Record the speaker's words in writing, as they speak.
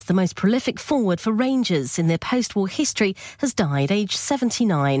the most prolific forward for Rangers in their post-war history, has died aged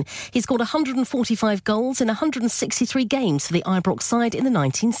 79. He scored 145 goals in 163 games for the Ibrox side in the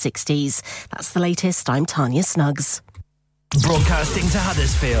 1960s. That's the latest. I'm Tanya Snuggs. Broadcasting to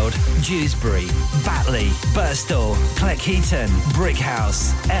Huddersfield, Dewsbury, Batley, Birstall, Cleckheaton, Brickhouse,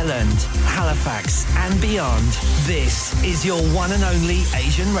 Elland, Halifax and beyond. This is your one and only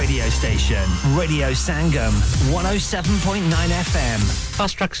Asian radio station. Radio Sangam, 107.9 FM.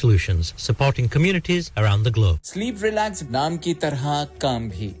 Fast Track Solutions, supporting communities around the globe. Sleep Relax नाम की तरह काम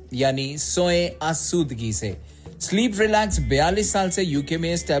भी, यानी सोए आसूदगी से. Sleep Relax 42 साल से यूके में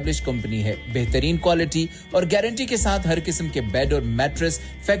एस्टैब्लिश कंपनी है. बेहतरीन क्वालिटी और गारंटी के साथ हर किस्म के बेड और मैट्रेस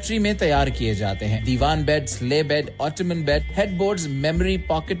फैक्ट्री में तैयार किए जाते हैं. दीवान bed, slay bed, ottoman bed, headboards, memory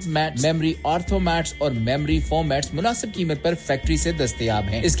pocket mat, memory ortho mats और मेमोरी फोम मैट्स मुनासिब कीमत पर फैक्ट्री से दस्तयाब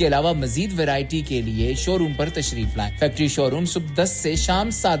हैं. इसके अलावा मजीद वैरायटी के लिए शोरूम पर तशरीफ लाएं. फैक्ट्री शोरूम सुबह 10 से शाम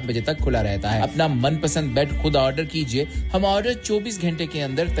 7 बजे तक खुला रहता है. अपना मनपसंद बेड खुद ऑर्डर कीजिए. हम ऑर्डर 24 घंटे के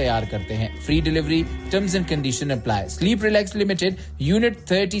अंदर तैयार करते हैं. Free delivery, terms and condition apply. Sleep Relax Limited, Unit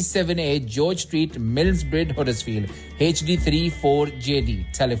 37A, George Street, Millsbridge, Huddersfield, HD34JD.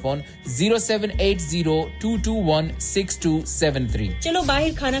 Telephone 07802216273. चलो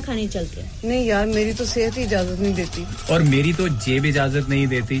बाहर खाना खाने चलते हैं. नहीं यार, मेरी तो सेहत ही इजाजत नहीं देती. और मेरी तो जेब इजाजत नहीं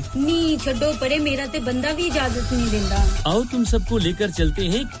देती. नहीं छोड़ो परे, मेरा ते बंदा भी इजाजत नहीं देता. आओ तुम सबको लेकर चलते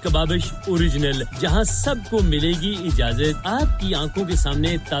हैं कबाबिश ओरिजिनल, जहां सबको मिलेगी इजाजत. आपकी आंखों के सामने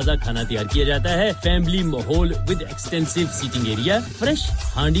ताजा खाना तैयार किया जाता है. फैमिली माहौल with extensive seating area. Fresh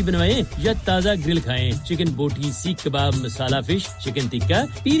हांडी बनवाएं या ताजा ग्रिल खाएं. चिकन बोटी, सीख कबाब, मसाला fish, chicken tikka,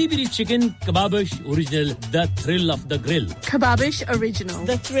 Piri Piri chicken. Kebabish Original, the thrill of the grill. Kebabish Original,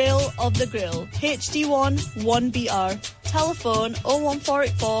 the thrill of the grill. HD1 1BR. Telephone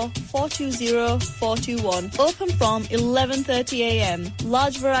 01484 420 421. Open from 11:30 a.m.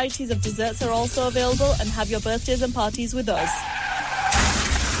 Large varieties of desserts are also available, and have your birthdays and parties with us.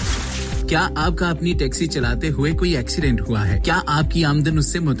 क्या आपका अपनी taxi चलाते हुए कोई accident हुआ है? क्या आपकी आमदन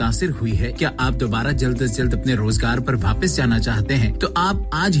उससे मुतासिर हुई है? क्या आप दोबारा जल्द से जल्द अपने रोजगार पर वापस जाना चाहते हैं? तो आप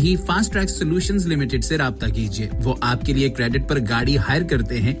आज ही फास्ट ट्रैक सॉल्यूशंस लिमिटेड से राब्ता कीजिए. वो आपके लिए क्रेडिट पर गाड़ी हायर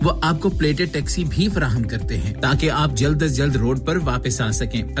करते हैं. वो आपको प्लेटेड टैक्सी भी फराहम करते हैं ताकि आप जल्द से जल्द रोड पर वापस आ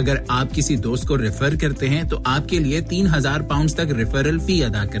सकें. अगर आप किसी दोस्त को रेफर करते हैं तो आपके लिए 3000 पाउंड तक रेफरल फी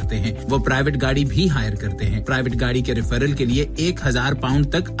अदा करते हैं. वो प्राइवेट गाड़ी भी हायर करते हैं. प्राइवेट गाड़ी के रेफरल के लिए 1000 पाउंड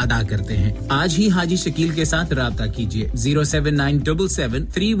तक अदा करते हैं. आज ही हाजी शकील के साथ राब्ता कीजिए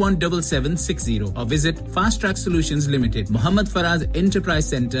 07977317760 और visit fast track solutions limited, Mohammad Faraz enterprise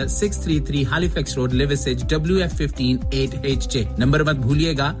centre, 633 Halifax road, Liversedge, WF15 8HJ. Number मत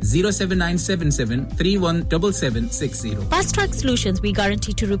भूलिएगा 07977317760. Fast Track Solutions, we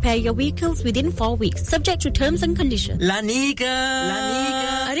guarantee to repair your vehicles within 4 weeks, subject to terms and conditions. Lanika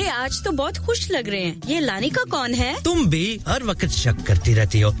अरे आज तो बहुत खुश लग रहे हैं. ये लानिका कौन है? तुम भी हर वक्त शक करती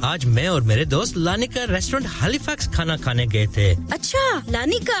रहती हो. आज मैं और मेरे दोस्त लानिका रेस्टोरेंट हैलिफैक्स खाना खाने गए थे. अच्छा,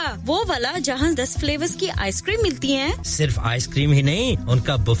 लानिका वो वाला जहां 10 फ्लेवर्स की आइसक्रीम मिलती है. सिर्फ आइसक्रीम ही नहीं,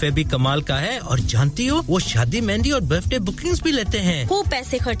 उनका बुफे भी कमाल का है. और जानती हो वो शादी, मेहंदी और बर्थडे बुकिंग्स भी लेते हैं. खूब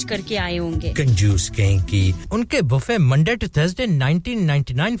पैसे खर्च करके आए होंगे. कंजूस कहीं की. उनके buffet Monday to Thursday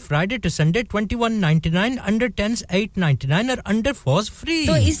 19.99, Friday to Sunday 21.99, under 10s 8.99 और अंडर 4s फ्री.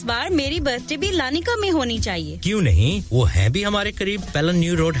 तो इस बार मेरी बर्थडे भी लानिका में होनी चाहिए. क्यों नहीं, वो है भी हमारे करीब. पेलन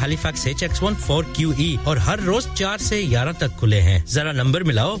न्यू रोड, हैलिफैक्स HX14QE और हर रोज 4 से 11 तक खुले हैं. जरा नंबर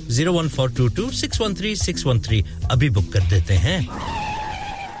मिलाओ 01422613613. अभी बुक कर देते हैं.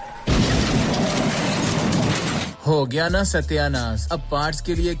 हो गया ना सत्यानाश. अब पार्ट्स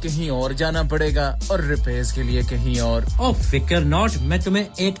के लिए कहीं और जाना पड़ेगा और रिपेयर्स के लिए कहीं और. ओ फिकर नॉट, मैं तुम्हें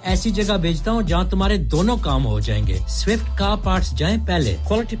एक ऐसी जगह भेजता हूं जहां तुम्हारे दोनों काम हो जाएंगे. स्विफ्ट कार पार्ट्स जाएं पहले.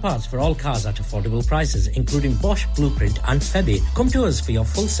 Quality parts for all cars at affordable prices, including Bosch, Blueprint and Febby. Come to us for your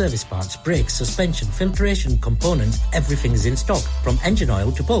full service parts, brakes, suspension, filtration, components. Everything is in stock, from engine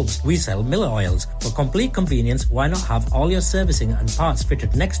oil to bulbs. We sell Miller oils. For complete convenience, why not have all your servicing and parts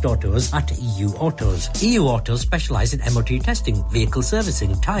fitted next door to us at EU Autos. EU Autos specialise in MOT testing, vehicle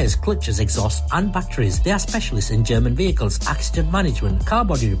servicing, tyres, clutches, exhausts and batteries. They are specialists in German vehicles, accident management, car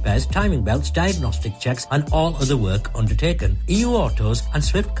body repairs, timing belts, diagnostic checks and all other work undertaken. EU Autos and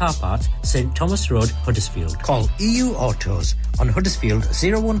Swift Car Parts, St Thomas Road, Huddersfield. Call EU Autos on Huddersfield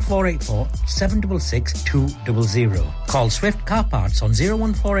 01484 766 200. Call Swift Car Parts on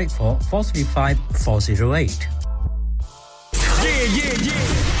 01484 435 408. Yeah.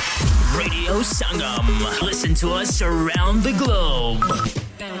 Radio Sangam. Listen to us around the globe.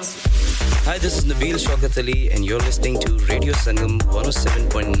 Hi, this is Nabil Shaukat Ali and you're listening to Radio Sangam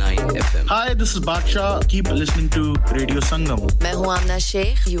 107.9 FM. Hi, this is Baksha. Keep listening to Radio Sangam. मैं हूँ आमना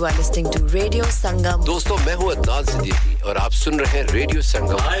Sheikh. You are listening to Radio Sangam. दोस्तों, मैं हूँ अदनान सिद्दीकी और आप सुन रहे हैं Radio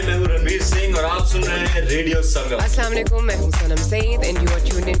Sangam. Hi, मैं हूँ रणवीर सिंह और आप सुन रहे हैं Radio Sangam. अस्सलाम वालेकुम, मैं हूँ सनम Saeed and you are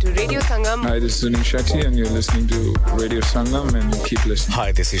tuned into Radio Sangam. Hi, this is Zunin Shakti and you're listening to Radio Sangam and keep listening.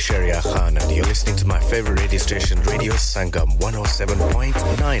 Hi, this is Sharia Khan and you're listening to my favorite radio station, Radio Sangam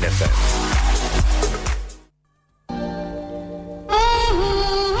 107.9 FM.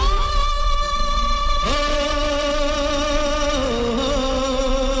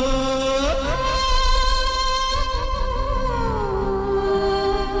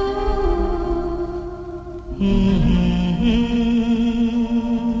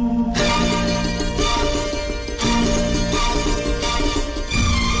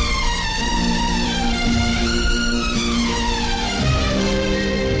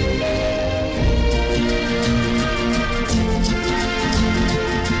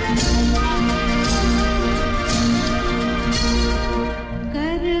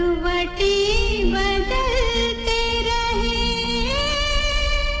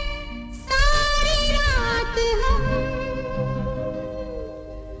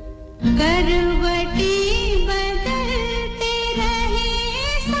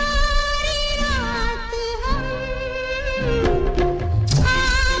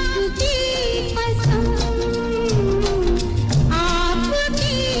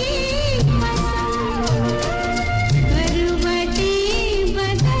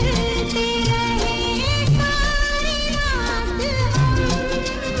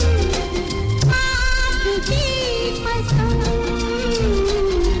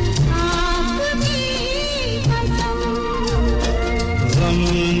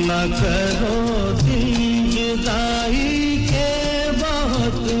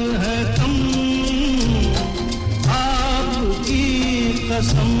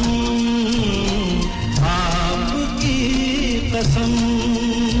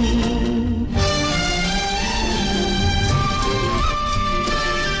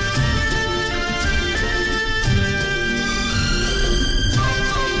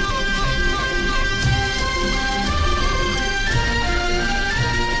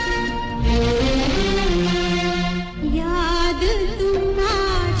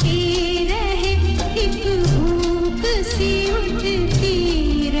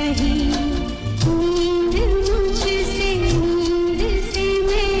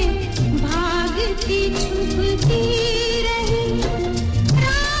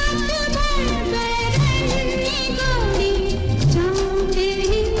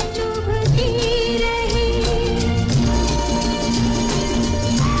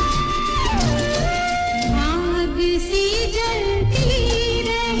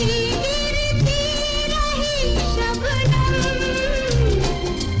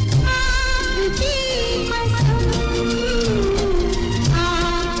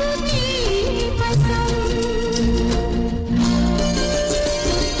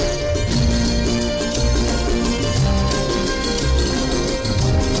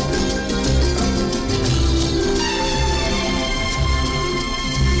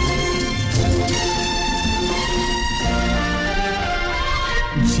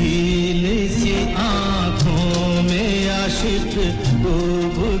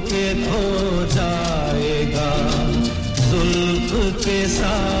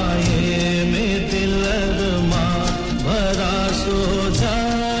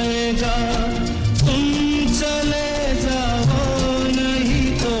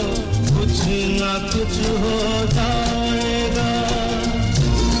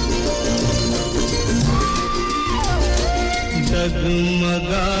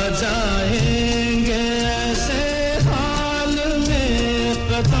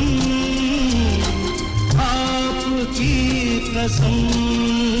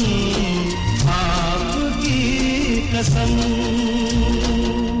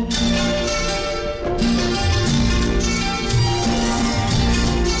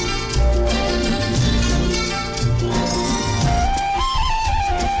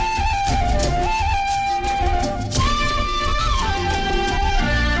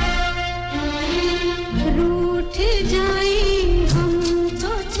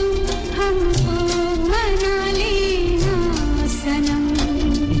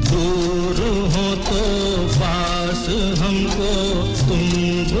 हमको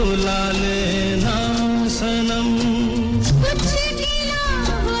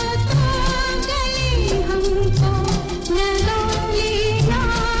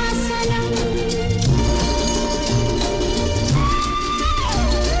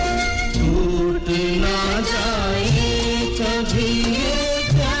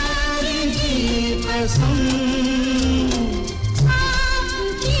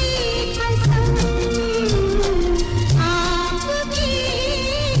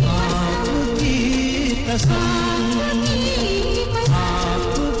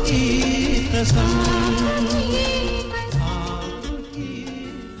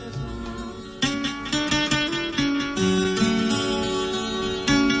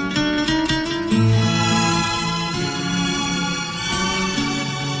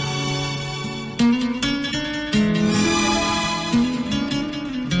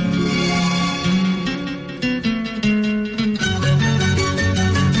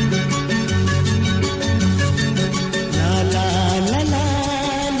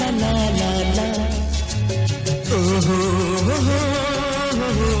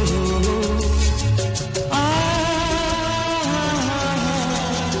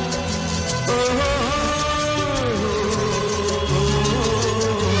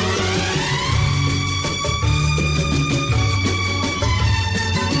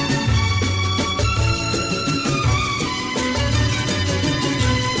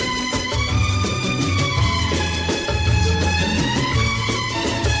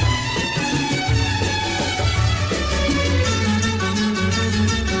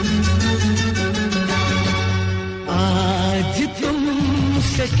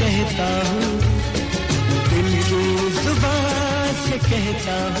कहता हूँ दिल की जुबान से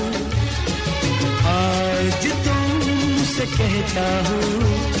कहता हूँ आज तुमसे कहता हूँ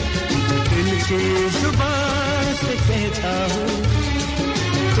दिल की जुबान से कहता हूँ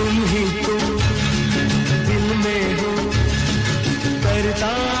तुम ही तुम दिल में हो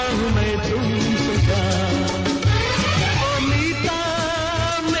करता हूँ मैं तुमसे प्यार ओ मीता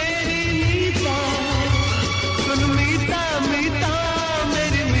मेरी मीता सुन मीता मीता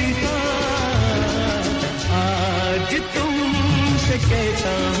तुमसे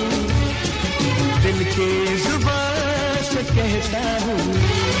कहता हूँ दिल की जुबान से कहता हूँ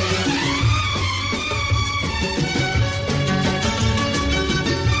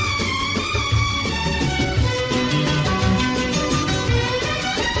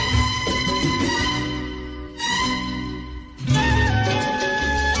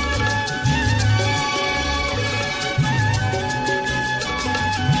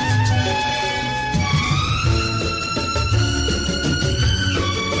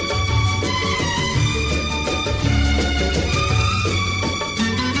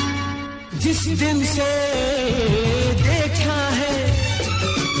जिस दिन से देखा है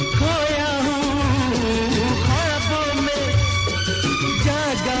खोया हूँ ख्वाबों में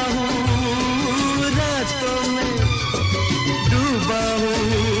जागा हूँ रातों में डूबा हूँ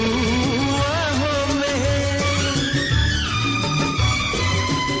आहों में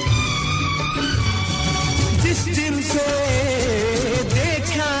जिस दिन से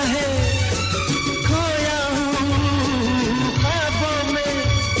देखा है खोया हूँ ख्वाबों में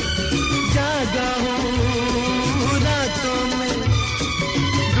जागा हूँ रातों में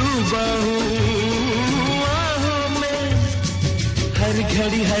डूबा हूँ आहों में हर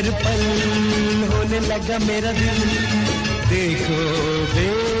घड़ी हर पल होने लगा मेरा दिल देखो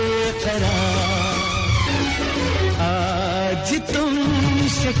बेकरार आज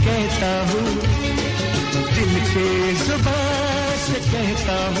तुमसे कहता हूँ दिल के जुबान से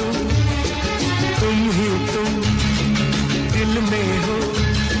कहता हूँ तुम ही तुम दिल में हो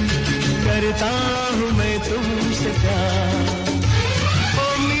करता हूँ मैं तुमसे प्यार ओ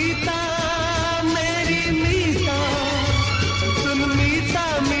मीता मेरी मीता सुन मीता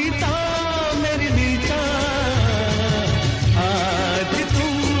मीता मेरी मीता आज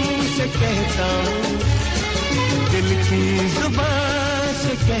तुमसे कहता हूँ दिल की जुबान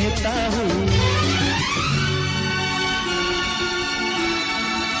से कहता हूँ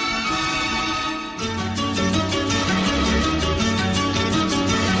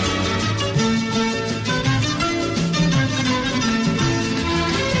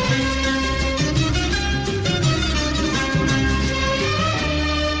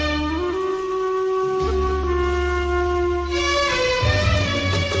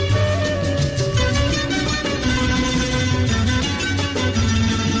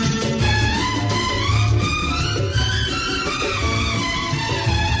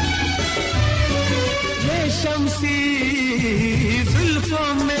शमसी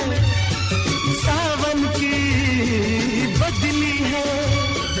जुल्फों में सावन की बदली है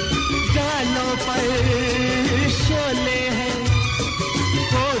गालों पर शोले हैं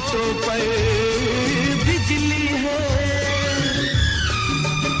होठों पर बिजली है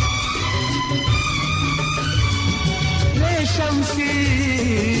रेशम सी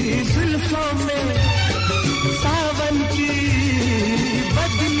जुल्फों में सावन की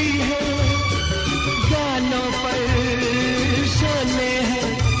बदली है गालों पर शोले हैं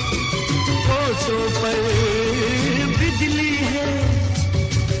होठों पर बिजली है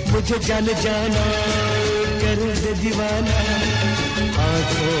मुझे जान जाना कर दे दीवाना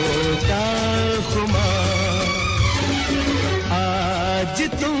आंखों का खुमार आज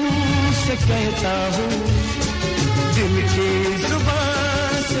तुमसे कहता हूँ दिल की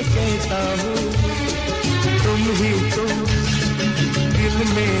जुबान से कहता हूँ तुम ही तुम दिल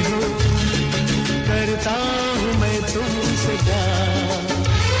में हो करता हूँ मैं तुमसे प्यार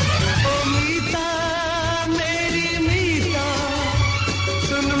ओ मीता मेरी मीता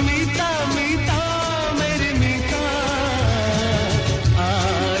सुन मीता मीता मेरी मीता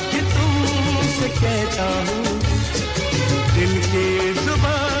आज तुमसे कहता हूँ दिल की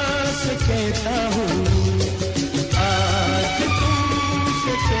जुबान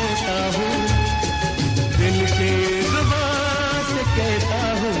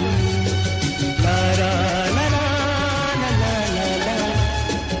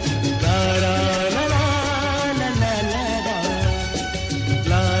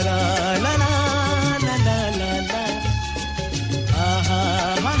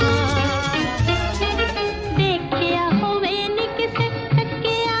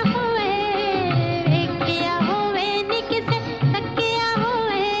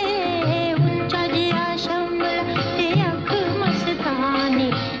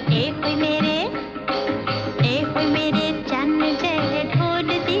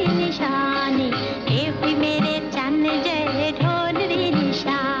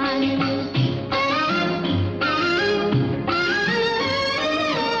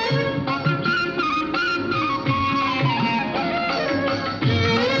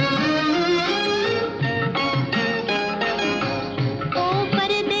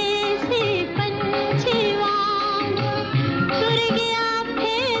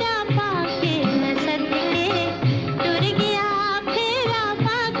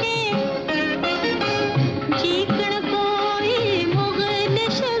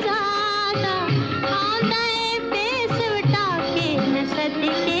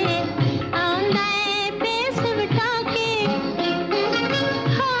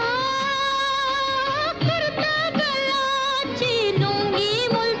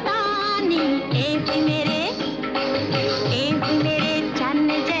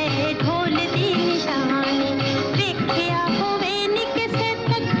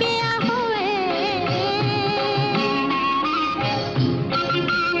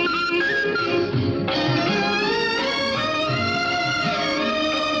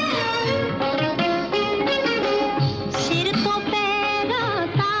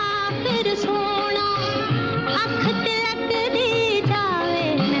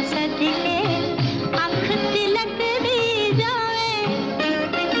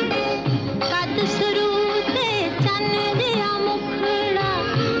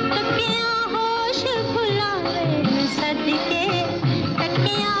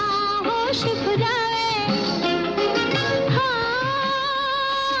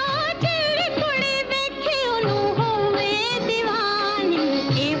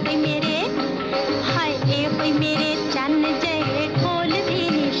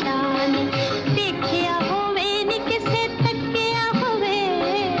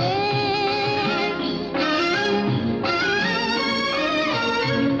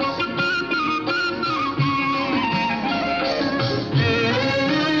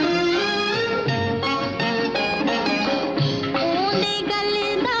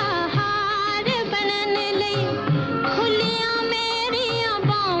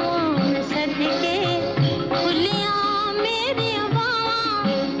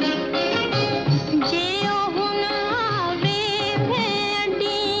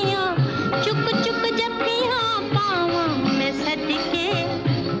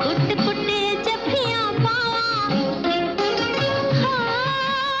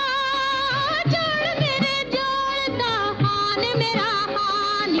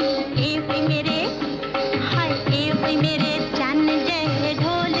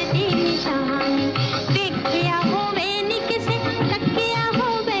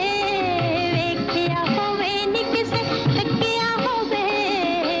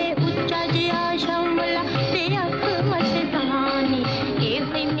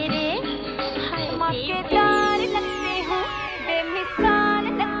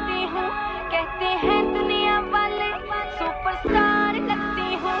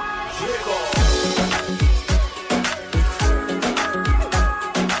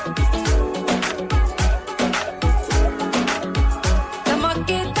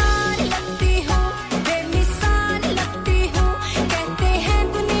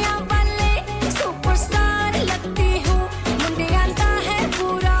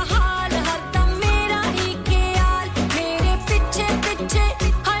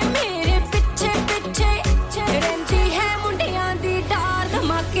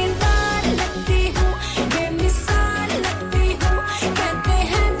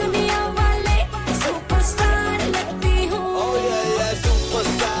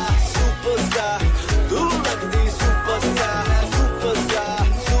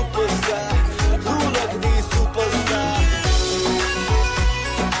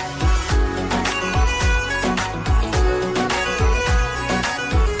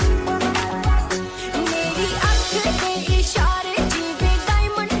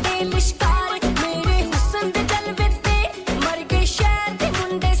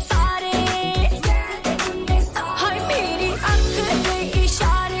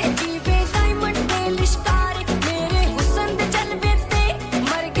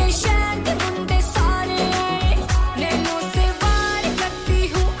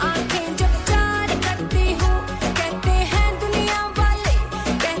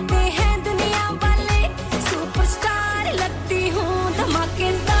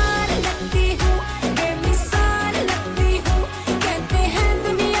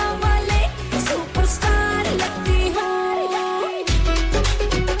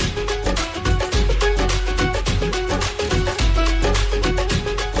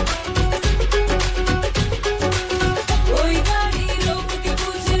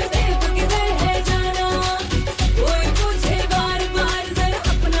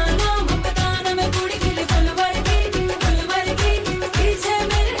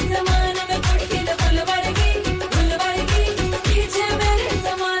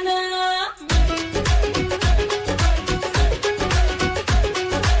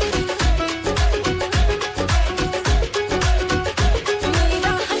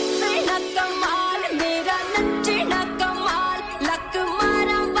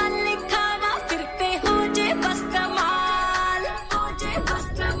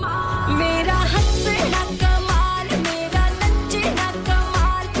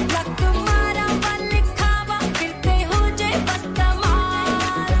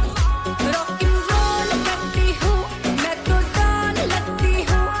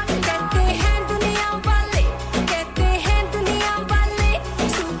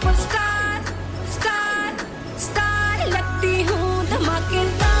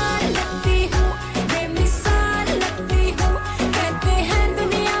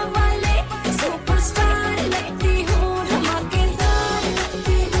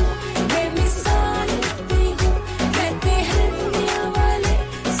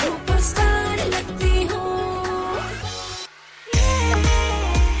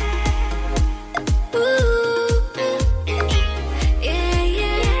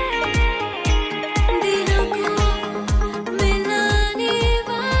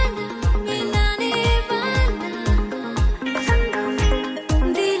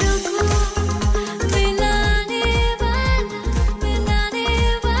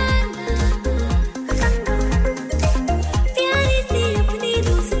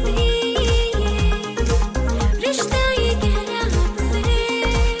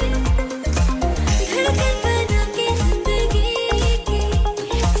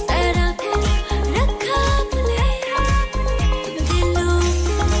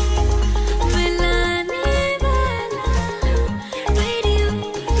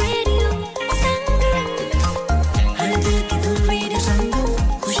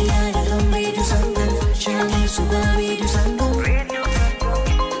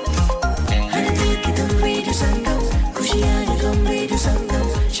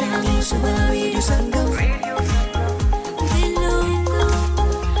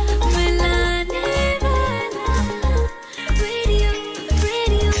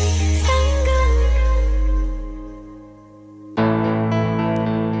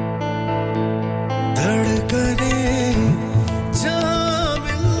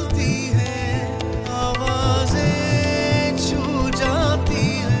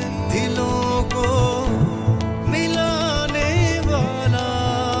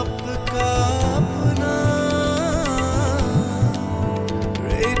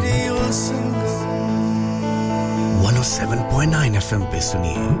FM पे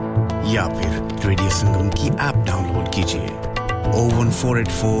सुनिए या फिर रेडियो संगम की ऐप डाउनलोड कीजिए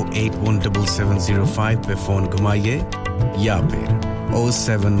 01484817705 पे फोन घुमाइए या फिर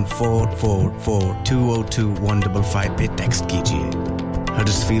 07444202155 पे टेक्स्ट कीजिए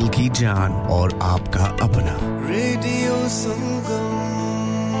हडर्सफील्ड की जान और आपका अपना radio Sangam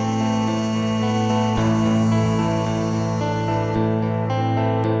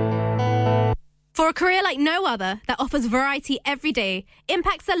For a career like no other that offers variety every day,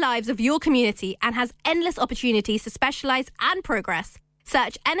 impacts the lives of your community and has endless opportunities to specialise and progress,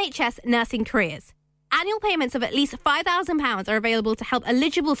 search NHS Nursing Careers. Annual payments of at least £5,000 are available to help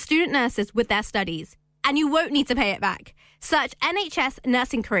eligible student nurses with their studies. And you won't need to pay it back. Search NHS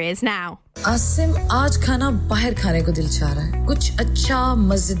Nursing Careers now. Asim आज खाना बाहर खाने को दिल चाह रहा है कुछ अच्छा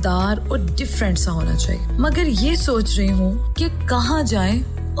मजेदार और डिफरेंट सा होना चाहिए मगर ये सोच रही हूँ कि कहाँ जाएं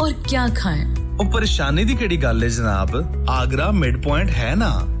और क्या खाएं ओ परेशानी दी केड़ी गल है जनाब आगरा मिड पॉइंट है ना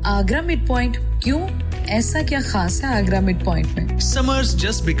आगरा मिड पॉइंट क्यों ऐसा क्या खास है आगरा मिड पॉइंट में Summers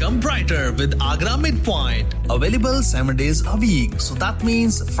just become brighter with Agra Midpoint available 7 days a week so that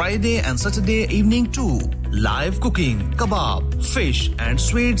means Friday and Saturday evening too live cooking kebab fish and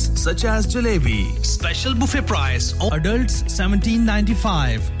sweets such as jalebi special buffet price adults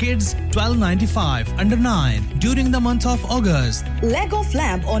 $17.95 kids $12.95 under 9 during the month of August leg of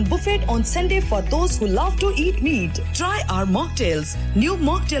lamb on buffet on Sunday for those who love to eat meat try our mocktails new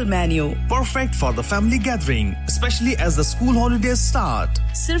mocktail menu perfect for the family gathering especially as the school holidays start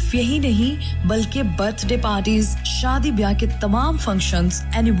सिर्फ यही नहीं बल्कि birthday parties शादी ब्याह के तमाम functions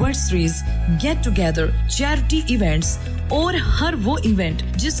anniversaries get together charity events और हर वो इवेंट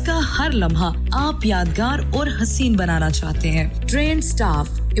जिसका हर लम्हा आप यादगार और हसीन बनाना चाहते हैं ट्रेन स्टाफ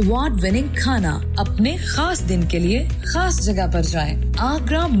अवार्ड विनिंग खाना अपने खास दिन के लिए खास जगह पर जाएं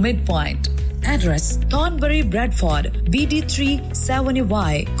Agra mid point Address Thornbury Bradford BD3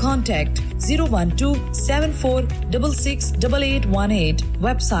 7Y Contact 01274668818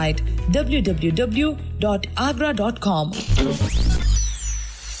 Website www.agra.com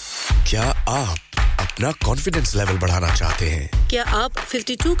क्या आप अपना कॉन्फिडेंस लेवल बढ़ाना चाहते हैं क्या आप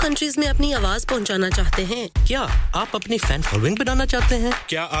 52 कंट्रीज में अपनी आवाज पहुंचाना चाहते हैं क्या आप अपनी फैन फॉलोइंग बढ़ाना चाहते हैं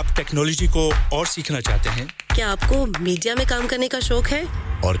क्या आप टेक्नोलॉजी को और सीखना चाहते हैं क्या आपको मीडिया में काम करने का शौक है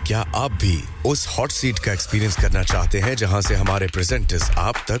और क्या आप भी उस हॉट सीट का एक्सपीरियंस करना चाहते हैं जहां से हमारे प्रेजेंटर्स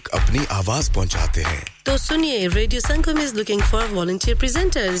आप तक अपनी आवाज पहुंचाते हैं तो सुनिए radio Sangam is looking for volunteer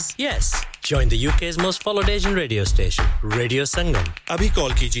presenters yes join the UK's most followed Asian radio station Radio Sangam अभी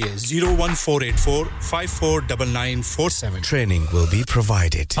कॉल कीजिए 01484549947 training will be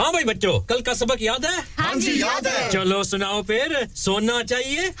provided हां भाई बच्चों कल का सबक याद है हां जी याद है चलो सुनाओ फिर सोना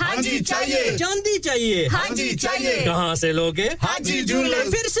चाहिए हां जी चाहिए चांदी चाहिए हां जी चाहिए कहां से लोगे हाजी जूलर्स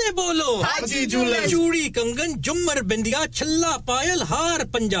फिर से बोलो हाजी जूलर्स चूड़ी कंगन झुमर बिंदिया छल्ला पायल हार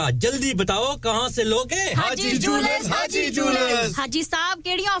पंजा जल्दी बताओ कहां से लोगे हाजी जूलर्स हाजी साहब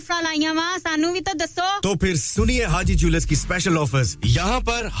केड़ी ऑफर लाईया वा सानू भी तो दसो तो फिर सुनिए हाजी जूलर्स की स्पेशल ऑफर्स यहां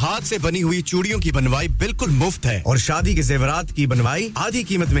पर हाथ से बनी हुई चूड़ियों की बनवाई बिल्कुल मुफ्त है और शादी के जेवरात की बनवाई आधी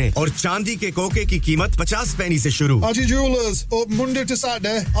कीमत में और चांदी के कोके की कीमत 50 पैसे से शुरू हाजी jewellers open Monday to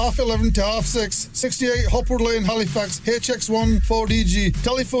Saturday 11:30 to 6:30 68 Hopwood Lane Halifax HX1 4DG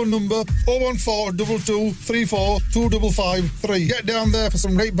telephone number 01422342553 get down there for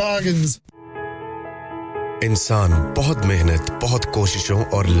some great bargains इंसान बहुत मेहनत बहुत कोशिशों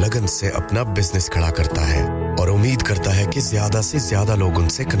और लगन से अपना बिजनेस खड़ा करता है और उम्मीद करता है कि ज्यादा से ज्यादा लोग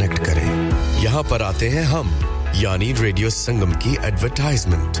उनसे कनेक्ट करें यहाँ पर आते हैं हम यानी रेडियो संगम की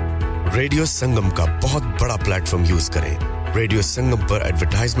एडवर्टाइजमेंट रेडियो संगम का बहुत बड़ा प्लेटफॉर्म यूज करें रेडियो संगम पर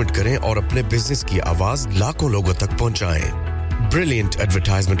एडवर्टाइजमेंट करें और अपने बिजनेस की आवाज लाखों लोगों तक पहुंचाएं Brilliant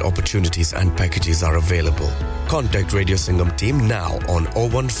advertisement opportunities and packages are available. Contact Radio Sangam team now on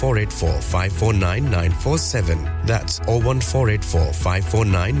 01484 549 947. That's 01484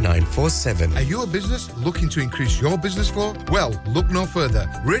 549 947. Are you a business looking to increase your business flow? Well, look no further.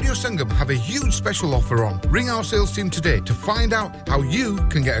 Radio Sangam have a huge special offer on. Ring our sales team today to find out how you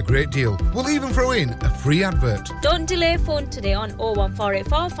can get a great deal. We'll even throw in a free advert. Don't delay, phone today on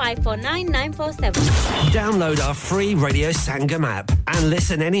 01484 549 947. Download our free Radio Sangam app and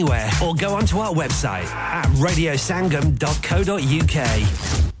listen anywhere or go onto our website at radiosangam.co.uk.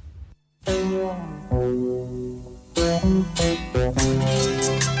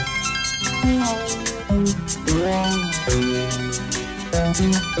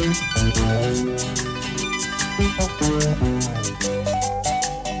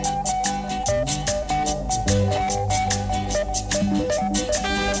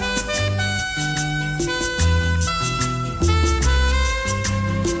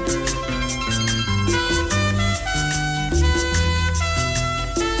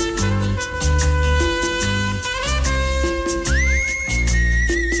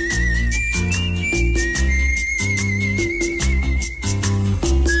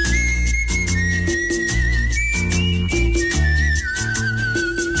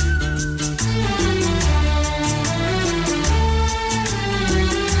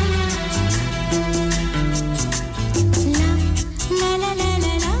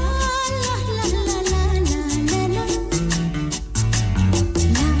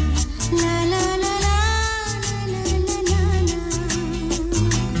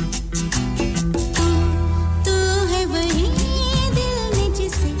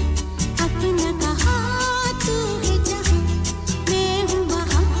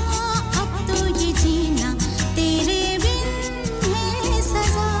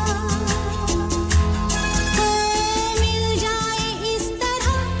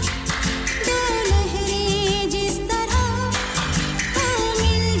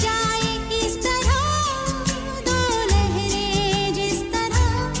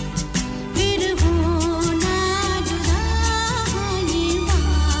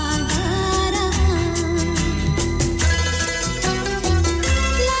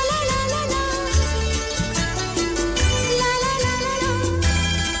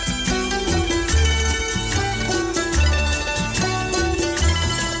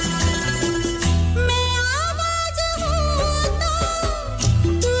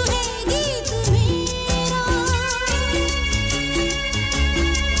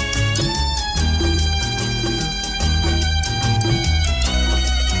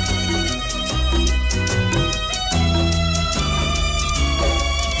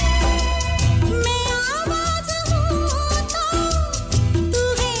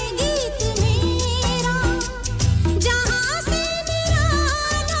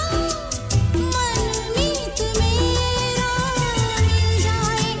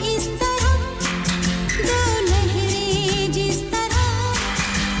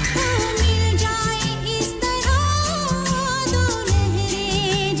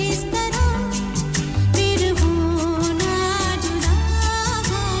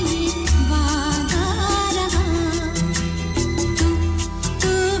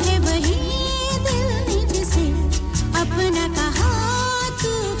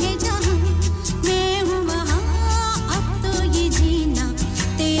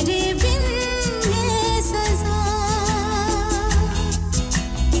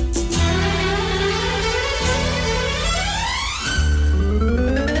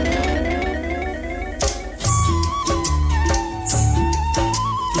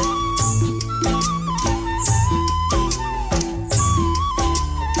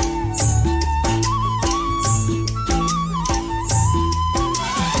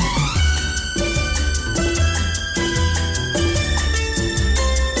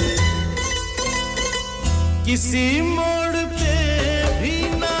 किसी मोड़ पे भी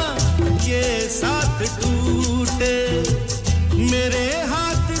ना ये साथ टूटे मेरे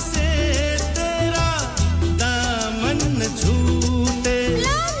हाथ से तेरा दामन न छूटे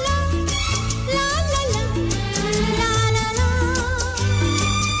ला ला ला ला ला ला ला ला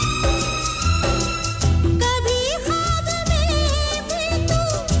कभी ख्वाब में भी तू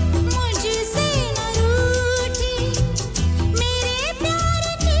मुझसे न रूठी मेरे प्यार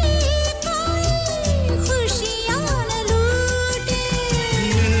की कोई खुशियां न लूटे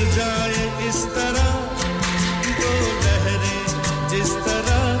मिल जाए इस तरह दो लहरें जिस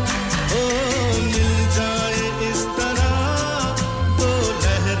तरह ओ मिल जाए इस तरह दो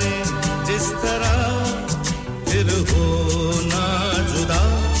लहरें जिस तरह फिर हो ना जुदा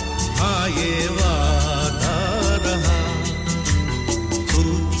हाँ ये वादा रहा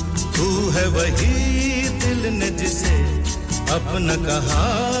तू है वही दिल ने जिसे अपना कहा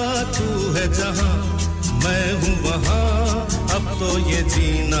तू है जहां मैं हूँ वहां अब तो ये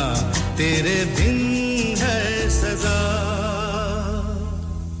जीना तेरे बिन है सजा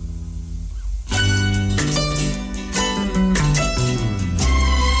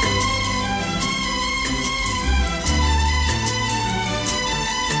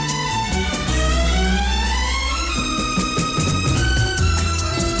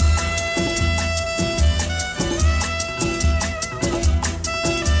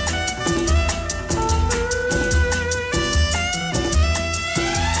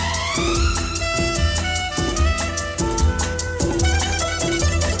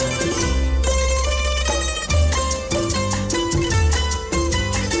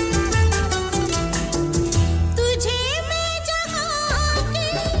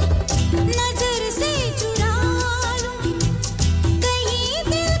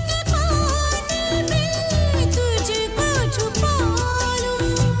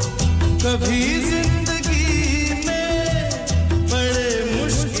कभी जिंदगी में बड़े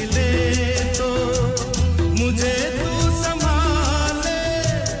मुश्किलें तो मुझे तू संभाले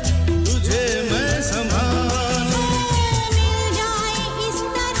तुझे मैं संभालूं मिल जाए इस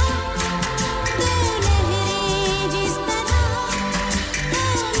तरह दो लहरें जिस तरह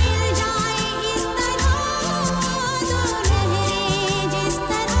मिल जाए इस तरह दो लहरें जिस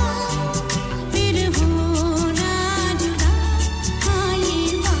तरह फिर हो ना जुदा हाँ ये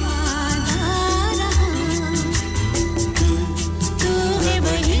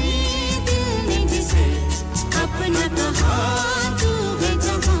अपना कहा तू है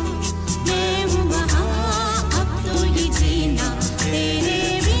जहां मैं हूँ वहां अब तो ये जीना तेरे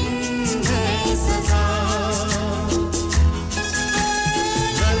बिन है सजा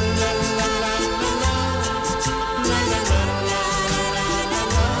ला ला ला ला ला ला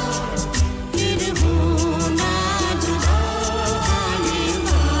ला फिर हो ना जुदा ये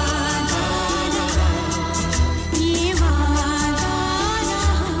वादा रहा ये वादा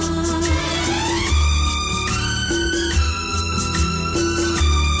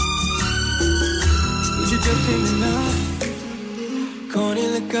जब से मिला कौन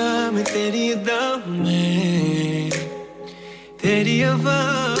लगा मैं तेरी अदा में तेरी हवा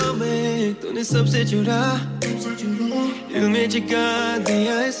में तूने सबसे जुड़ा दिल में जगा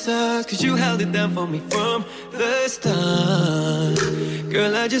दिया एहसास 'cause you held it down for me from the start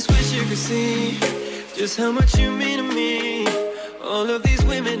girl I just wish you could see just how much you mean to me all of these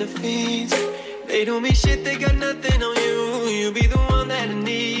women are fiends they don't mean shit they got nothing on you you be the one that I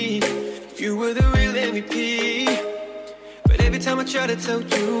need you were the real MVP but every time I try to tell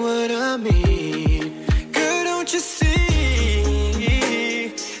you what I mean girl don't you see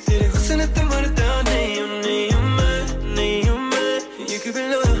तेरे हुस्न ते मरदा नहीं मैं you could be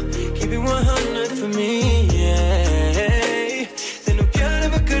loyal keep it 100 for me yeah तेनू प्यार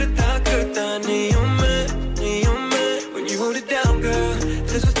मैं करता नहीं हूँ मैं when you hold it down girl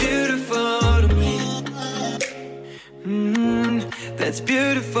that's what's beautiful to me that's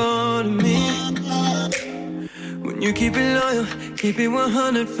beautiful to me when you keep it loyal keep it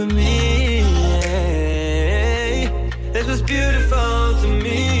 100 for me yeah. that's what's beautiful to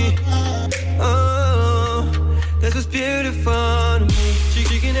me oh that's what's beautiful to me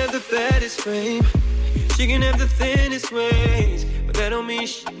she can have the baddest frame she can have the thinnest waist but that don't mean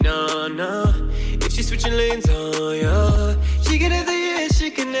no if she's switching lanes oh yeah she can have the yes she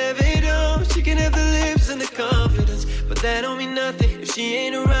can have it all she can have the lips and the confidence but that don't mean nothing if she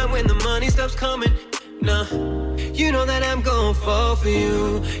ain't around when the money stops coming nah you know that I'm gon' fall for you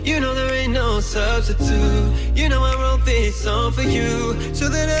you know there ain't no substitute you know I wrote this song for you so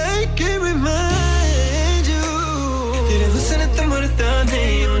that I can remind you तेरे हुस्न ते मरदा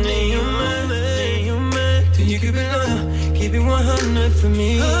नहीं मैं so you keep it loyal keep it 100 for me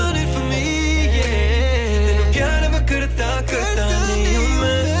 100 for me yeah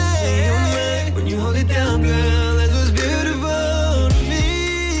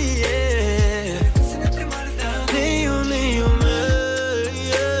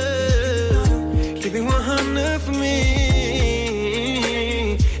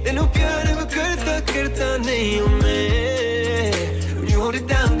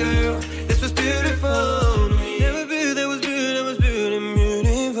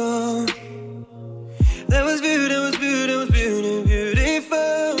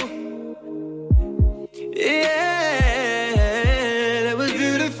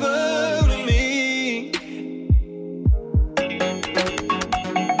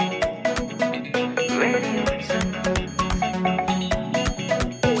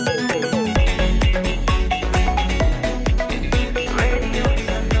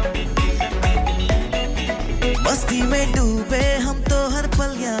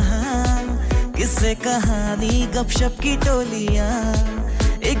से कहानी गपशप की टोलियां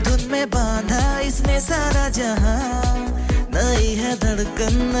एक धुन में बांधा इसने सारा जहां नई है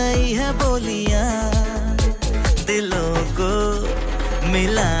धड़कन नई है बोलियां दिलों को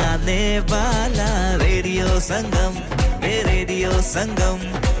मिलाने वाला रेडियो संगम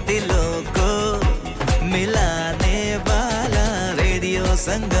दिलों को मिलाने वाला रेडियो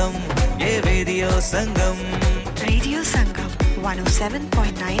संगम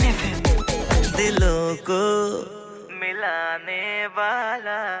 107.9 FM दिलों को मिलाने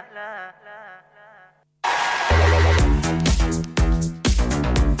वाला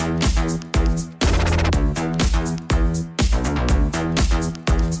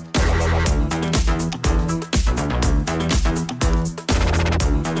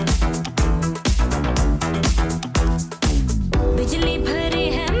बिजली भरी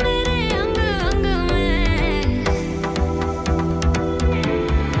है मेरे अंग अंग में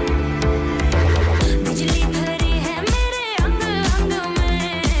बिजली भरी है मेरे अंग अंग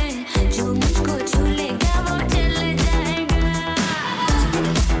में जो मुझको छू लेगा वो चल जाएगा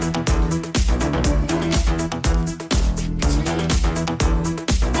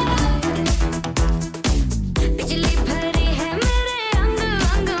बिजली भरी है मेरे अंग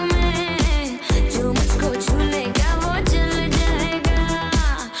अंग में जो मुझको छू लेगा वो चल जाएगा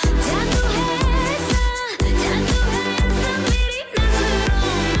जादू है ऐसा मेरी नजरों में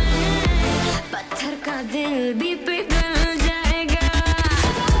पत्थर का दिल भी पिघल जाएगा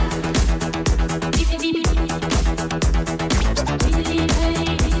बिजली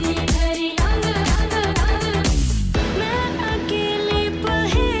भरी अंग अंग मैं अकेली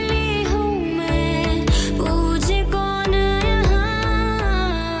पहेली हूँ मैं पूछे कौन यहाँ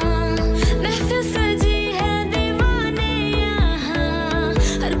महफिल सजी है दीवाने यहाँ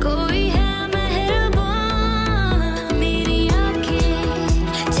हर कोई है मेहरबान मेरी आँखें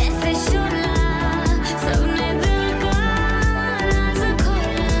जैसे शोला सबने दिल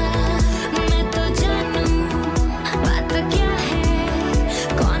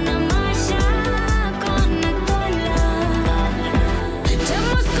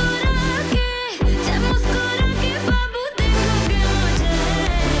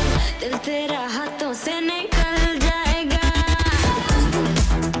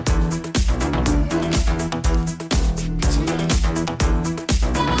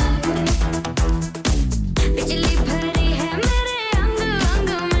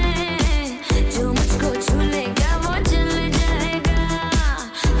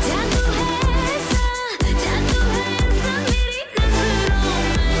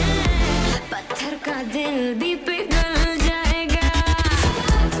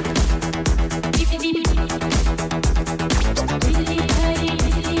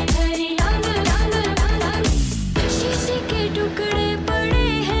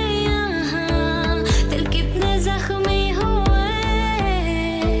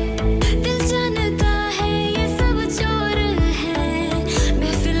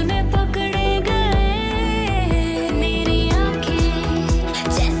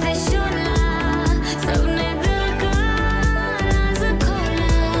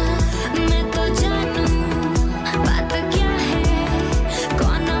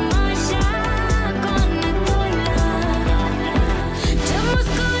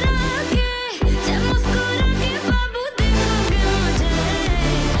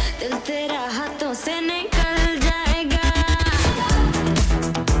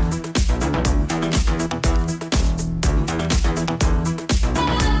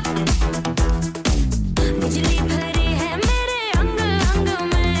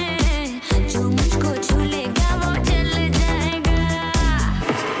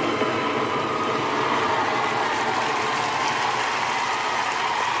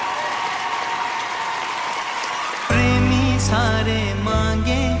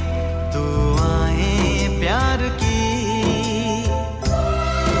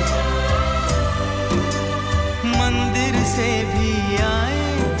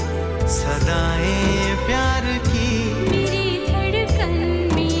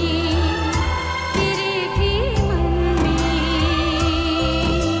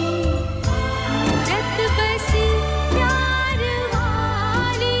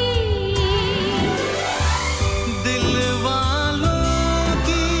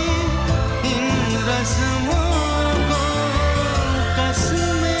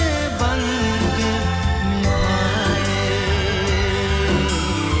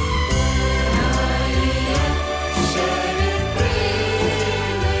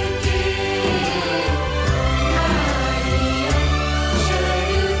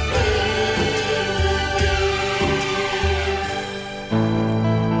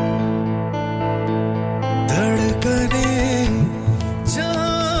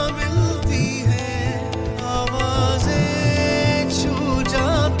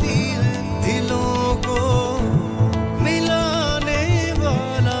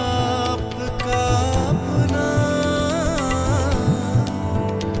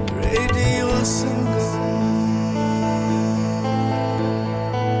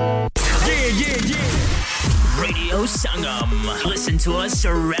to us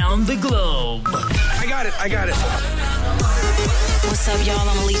around the globe. I got it. What's up, y'all?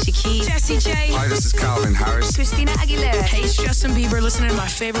 I'm Alicia Keys. Jessie J. Hi, this is Calvin Harris. Christina Aguilera. Hey, it's Justin Bieber listening to my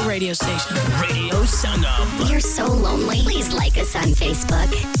favorite radio station. Radio Sangam. You're so lonely. Please like us on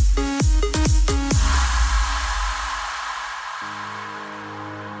Facebook.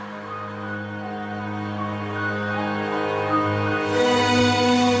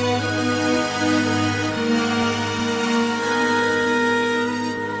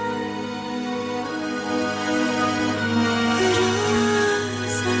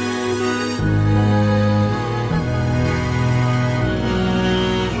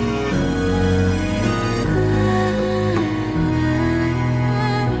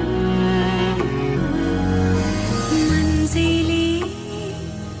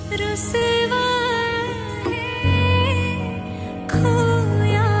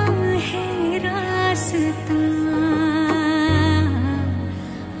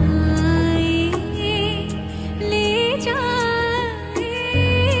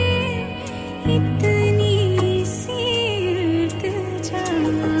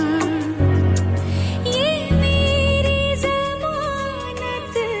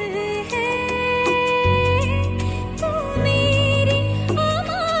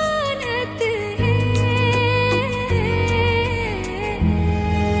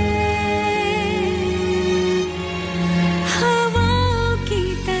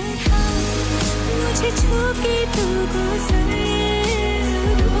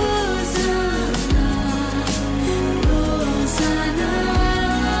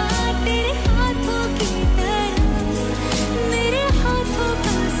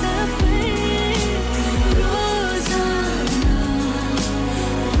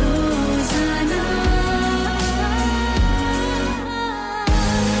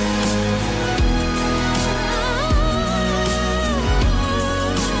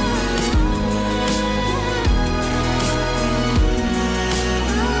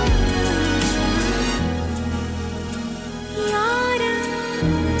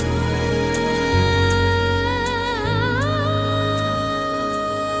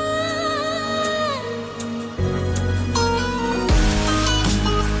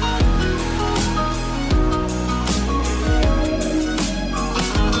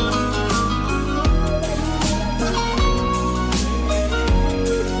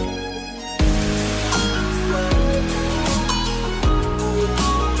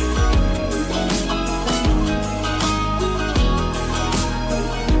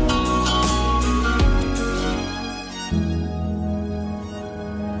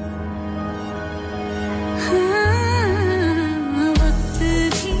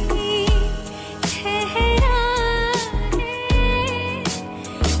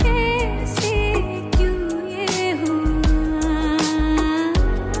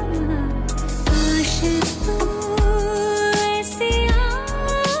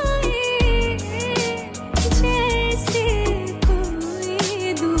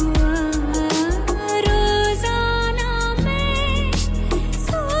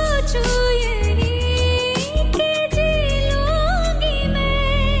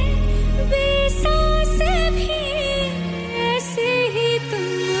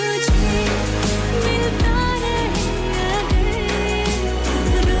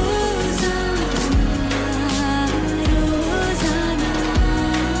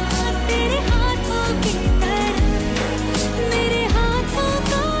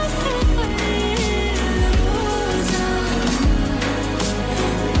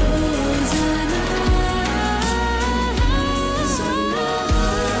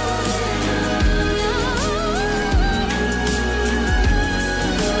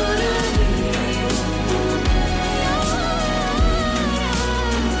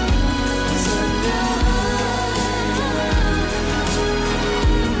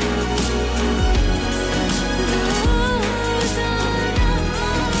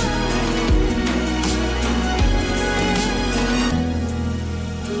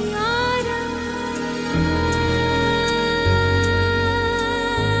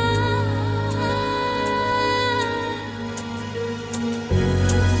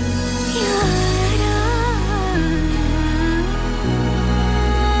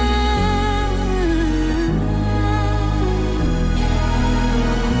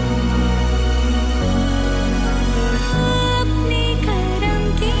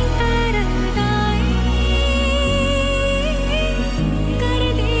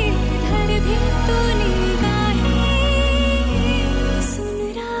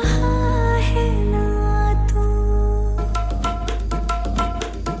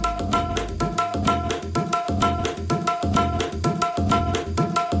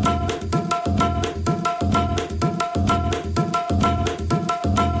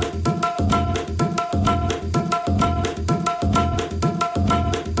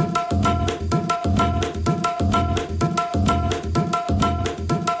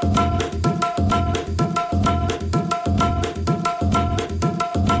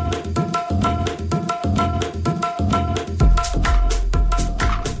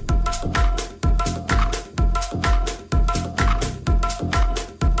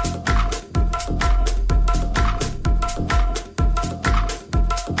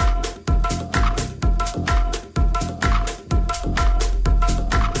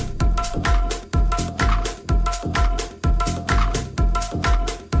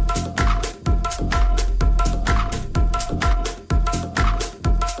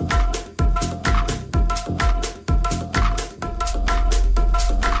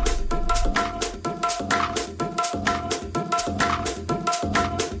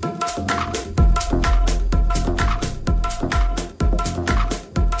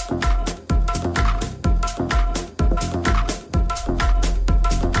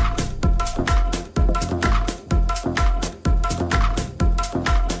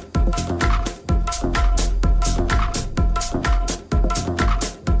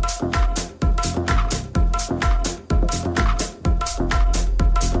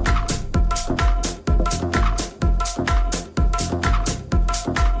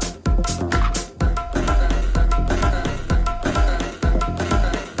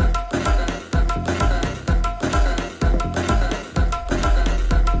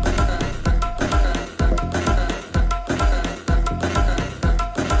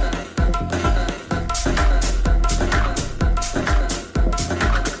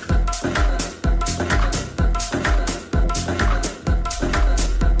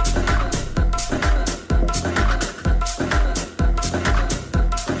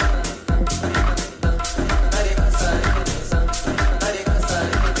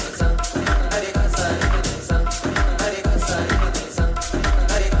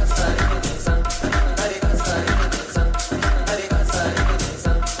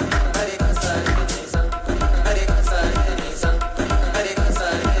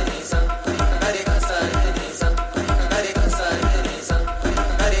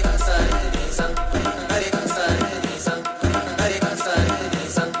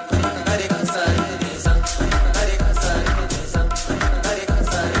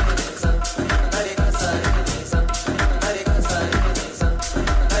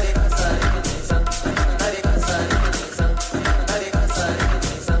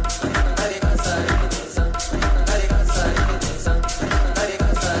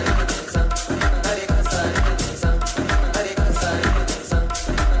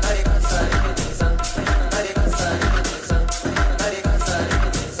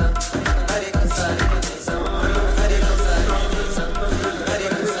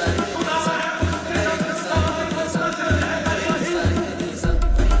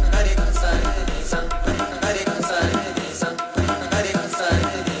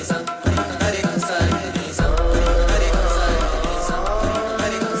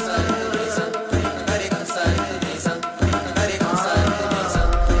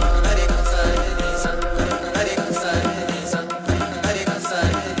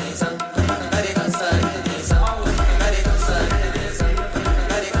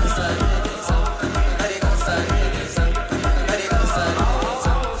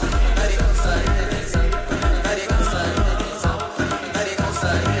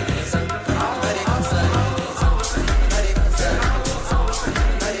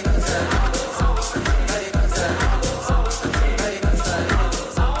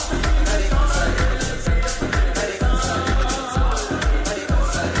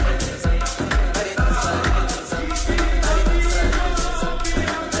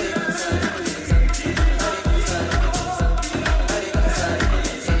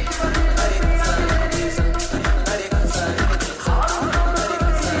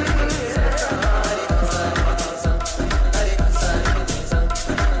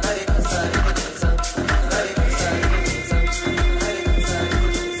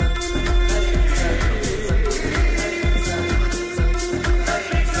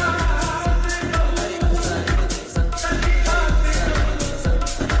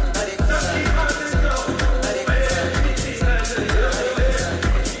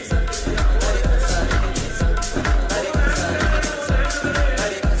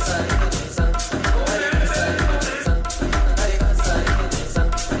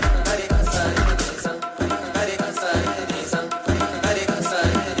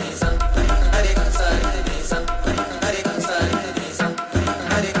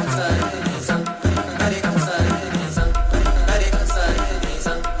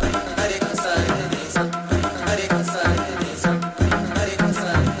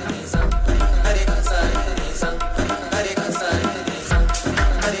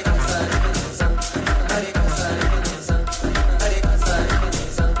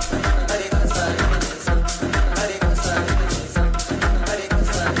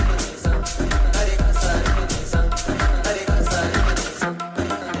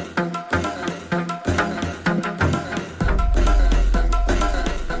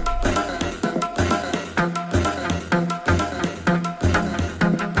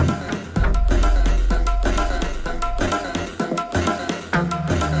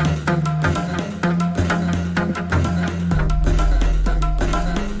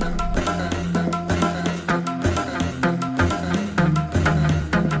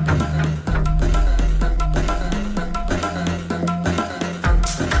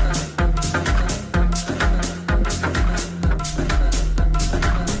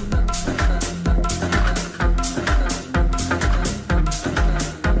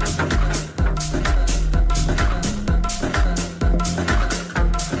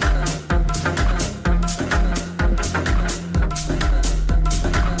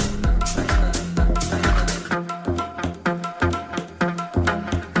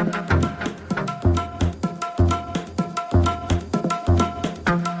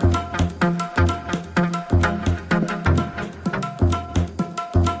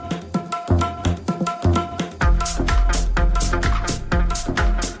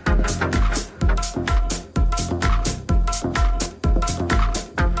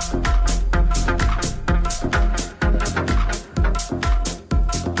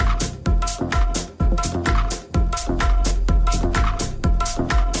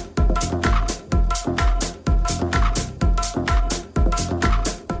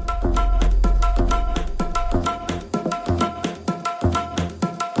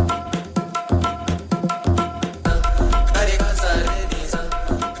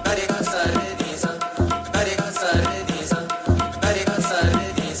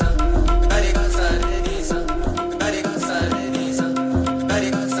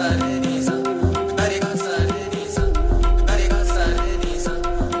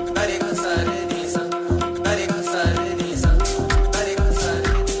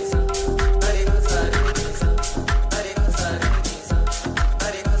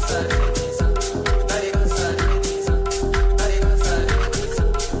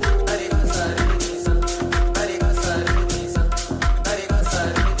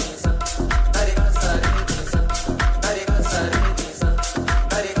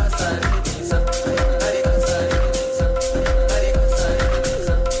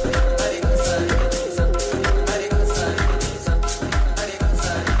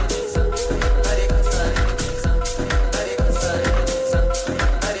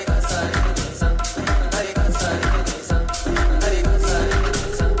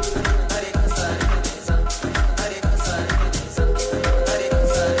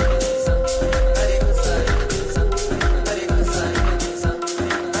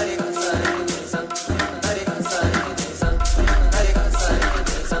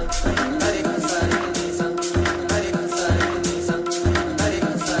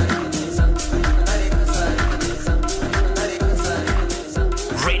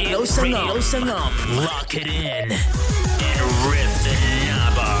 Radio Sangam. Lock it in and rip the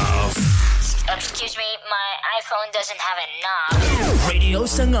knob off. Excuse me, my iPhone doesn't have a knob. Radio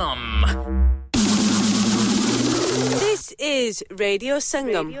Sangam. This is Radio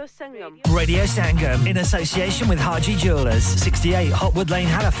Sangam. Radio Sangam in association with Haji Jewellers, 68 Hotwood Lane,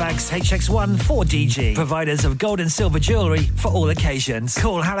 Halifax, HX1 4DG. Providers of gold and silver jewellery for all occasions.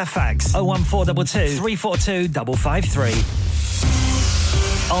 Call Halifax 01422 342 553.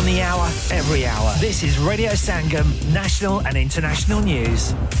 On the hour, every hour. This is Radio Sangam, national and international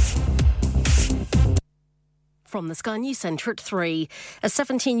news. From the Sky News Centre at 3. A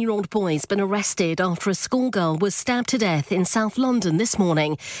 17-year-old boy has been arrested after a schoolgirl was stabbed to death in South London this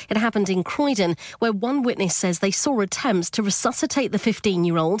morning. It happened in Croydon, where one witness says they saw attempts to resuscitate the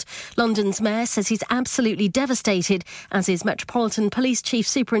 15-year-old. London's mayor says he's absolutely devastated, as is Metropolitan Police Chief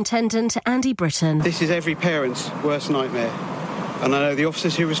Superintendent Andy Britton. This is every parent's worst nightmare. And I know the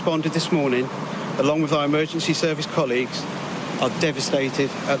officers who responded this morning, along with our emergency service colleagues, are devastated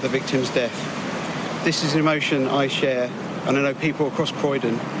at the victim's death. This is an emotion I share, and I know people across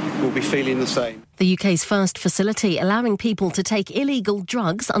Croydon will be feeling the same. The UK's first facility allowing people to take illegal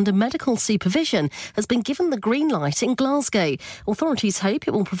drugs under medical supervision has been given the green light in Glasgow. Authorities hope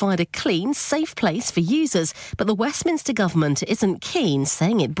it will provide a clean, safe place for users, but the Westminster government isn't keen,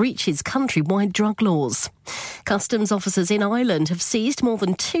 saying it breaches countrywide drug laws. Customs officers in Ireland have seized more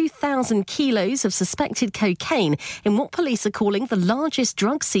than 2,000 kilos of suspected cocaine in what police are calling the largest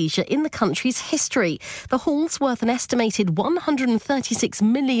drug seizure in the country's history. The haul's worth an estimated £136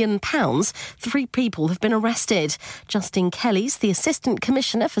 million. 3 people have been arrested. Justin Kelly's the Assistant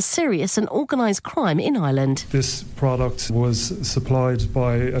Commissioner for Serious and Organised Crime in Ireland. This product was supplied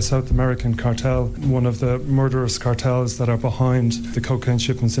by a South American cartel, one of the murderous cartels that are behind the cocaine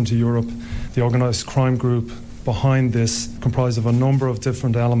shipments into Europe. The organised crime group behind this comprise of a number of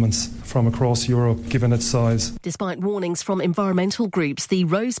different elements from across Europe, given its size. Despite warnings from environmental groups, the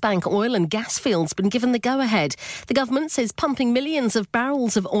Rosebank oil and gas field's been given the go-ahead. The government says pumping millions of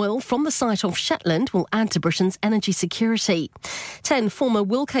barrels of oil from the site off Shetland will add to Britain's energy security. 10 former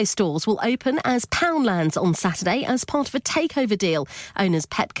Wilko stores will open as Poundlands on Saturday as part of a takeover deal. Owners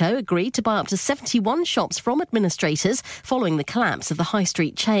Petco agreed to buy up to 71 shops from administrators following the collapse of the high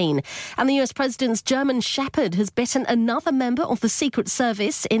street chain. And the US President's German Shepherd has bitten another member of the Secret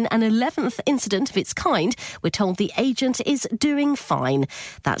Service in an 11th incident of its kind. We're told the agent is doing fine.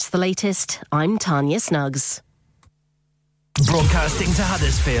 That's the latest. I'm Tanya Snuggs. Broadcasting to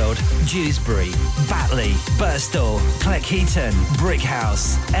Huddersfield, Dewsbury, Batley, Birstall, Cleckheaton,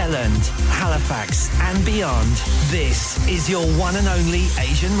 Brickhouse, Elland, Halifax and beyond. This is your one and only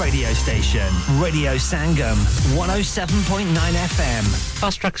Asian radio station. Radio Sangam, 107.9 FM.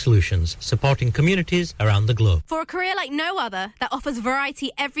 Fast Track Solutions, supporting communities around the globe. For a career like no other that offers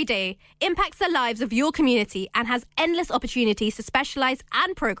variety every day, impacts the lives of your community and has endless opportunities to specialise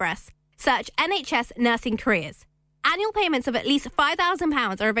and progress, search NHS Nursing Careers. Annual payments of at least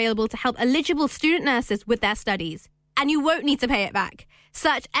 £5,000 are available to help eligible student nurses with their studies. And you won't need to pay it back.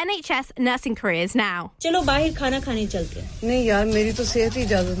 Search NHS Nursing Careers now. चलो बाहर खाना खाने चलते हैं नहीं यार मेरी तो सेहत ही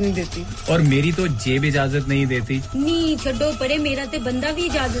इजाजत नहीं देती और मेरी तो जेब इजाजत नहीं देती नहीं छोड़ो परे मेरा ते बंदा भी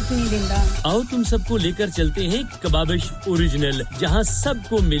इजाजत नहीं देता आओ तुम सबको लेकर चलते हैं कबाबिश ओरिजिनल जहां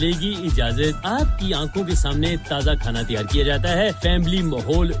सबको मिलेगी इजाजत आपकी आंखों के सामने ताजा खाना तैयार किया जाता है फैमिली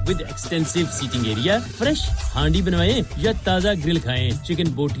माहौल with extensive seating area fresh हांडी बनवाएं या ताजा ग्रिल खाएं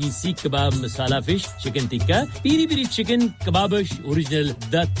चिकन बोटी सीख कबाब मसाला fish chicken tikka peri peri chicken Kababish original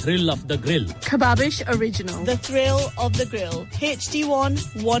The thrill of the grill. Kababish Original. The thrill of the grill. HD1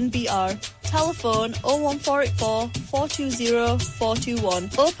 1BR. Telephone 01484 420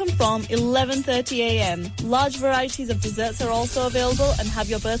 421. Open from 11:30 a.m. Large varieties of desserts are also available and have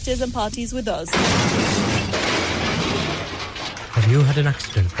your birthdays and parties with us. Have you had an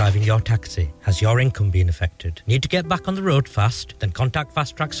accident driving your taxi? Has your income been affected? Need to get back on the road fast? Then contact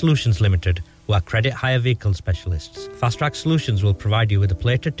Fast Track Solutions Limited, who are credit hire vehicle specialists. Fast Track Solutions will provide you with a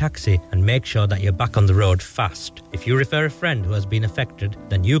plated taxi and make sure that you're back on the road fast. If you refer a friend who has been affected,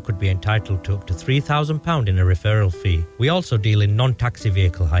 then you could be entitled to up to £3,000 in a referral fee. We also deal in non-taxi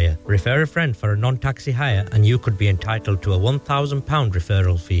vehicle hire. Refer a friend for a non-taxi hire and you could be entitled to a £1,000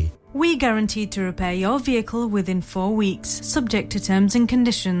 referral fee. We guarantee to repair your vehicle within 4 weeks, subject to terms and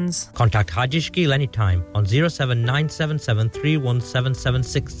conditions. Contact Haji Shkil anytime on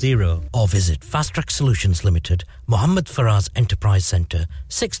 07977317760 or visit Fast Track Solutions Limited, Mohammed Faraz Enterprise Centre,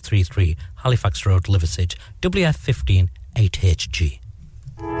 633 Halifax Road, Liversedge, WF15 8HG.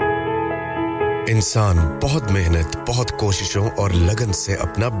 इंसान बहुत मेहनत, बहुत कोशिशों और लगन से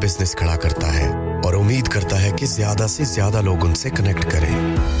अपना business खड़ा करता है, और उम्मीद करता है कि ज्यादा से ज्यादा लोग उनसे कनेक्ट करें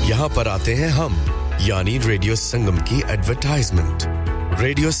यहाँ पर आते हैं हम यानी रेडियो संगम की एडवर्टाइजमेंट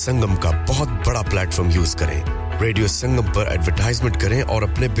रेडियो संगम का बहुत बड़ा प्लेटफॉर्म यूज करें रेडियो संगम पर एडवर्टाइजमेंट करें और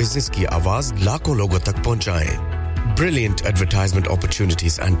अपने बिजनेस की आवाज लाखों लोगों तक पहुंचाएं Brilliant advertisement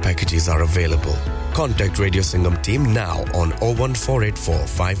opportunities and packages are available. Contact Radio Sangam team now on 01484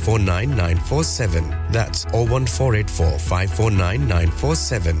 549 947. That's 01484 549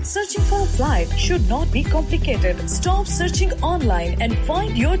 947. Searching for a flight should not be complicated. Stop searching online and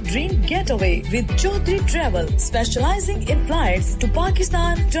find your dream getaway with Chaudhary Travel, specializing in flights to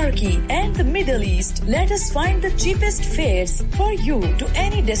Pakistan, Turkey, and the Middle East. Let us find the cheapest fares for you to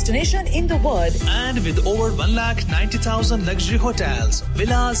any destination in the world. And with over 1,90,000 luxury hotels,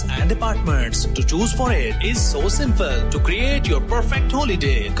 villas and apartments to choose for it is so simple. To create your perfect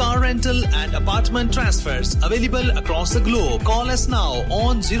holiday, car rental and apartment transfers available across the globe. Call us now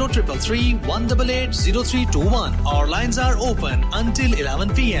on 0333 188 0321. Our lines are open until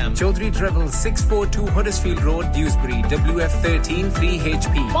 11 p.m. Chaudhary Travel 642 Huddersfield Road, Dewsbury, WF13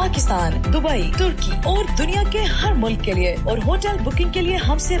 3HP. Pakistan, Dubai, तुर्की और दुनिया के हर मुल्क के लिए और hotel booking के लिए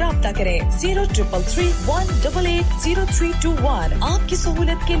हमसे राब्ता करें 0333 188 0321. आपकी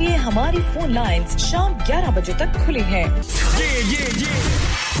सहूलत के लिए हमारी फोन लाइंस शाम 11 बजे तक खुली हैं.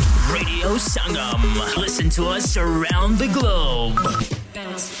 Radio Sangam. Listen to us around the globe.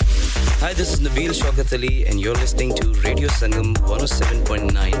 Hi, this is Nabil Shaukat Ali and you're listening to Radio Sangam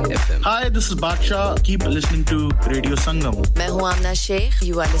 107.9 FM. Hi, this is Baksha. Keep listening to Radio Sangam. मैं हूँ आमना Sheikh.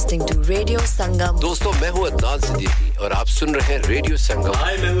 You are listening to Radio Sangam. दोस्तों मैं हूँ अदनान सिद्दीकी और आप सुन रहे हैं radio संगम.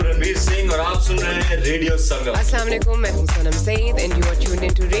 Hi, मैं हूँ रणवीर सिंह और आप सुन रहे हैं रेडियो संगम. अस्सलाम वालेकुम, मैं हूँ सनम Saeed and you are tuned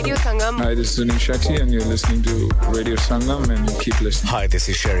into Radio Sangam. Hi, this is Sunil Shetty and you're listening to Radio Sangam and keep listening. Hi, this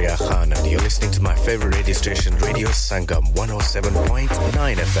is Sharia Khan and you're listening to my favorite radio station Radio Sangam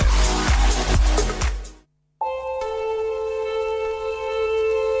 107.9 FM.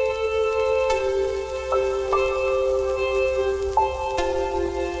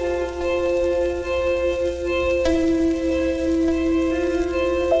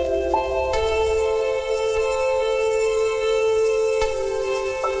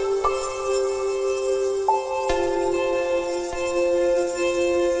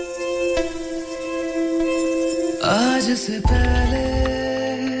 से पहले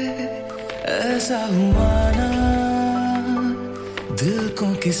ऐसा हुआ ना दिल को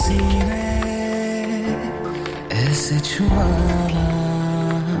किसी ने ऐसे छुआना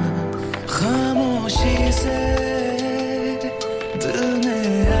खामोशी से दिल में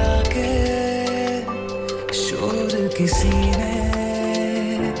आके शोर किसी ने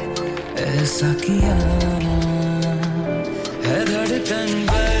ऐसा किया ना है धड़कन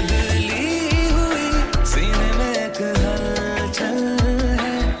बदली हुई सीने में हलचल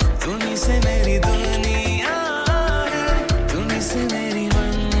है तुम्हीं से मेरी दुनिया है तुम्हीं से मेरी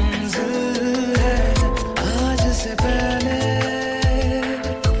मंजिल है आज से पहले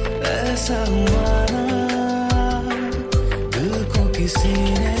ऐसा हुआ ना दिल को किसी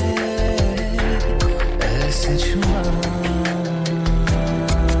ने ऐसे छुआ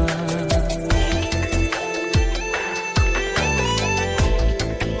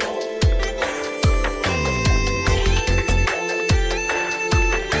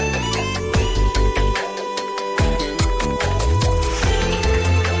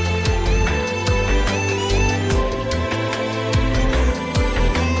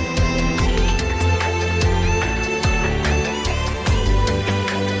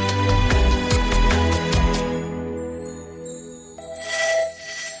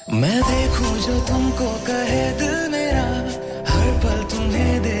तुमको कहे दिल मेरा हर पल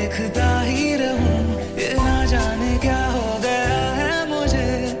तुम्हें देखता ही रहूं ये ना जाने क्या हो गया है मुझे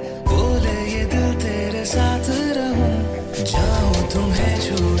बोले ये दिल तेरे साथ रहूं जाऊं तुम्हें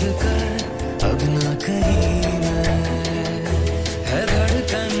छोड़कर अब ना कहीं मैं है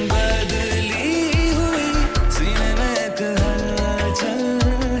धड़कन बदली हुई सीने में एक हलचल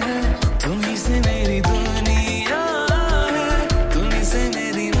है तुम्हीं से मेरी दुनिया है तुम्हीं से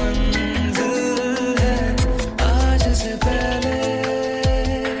मेरी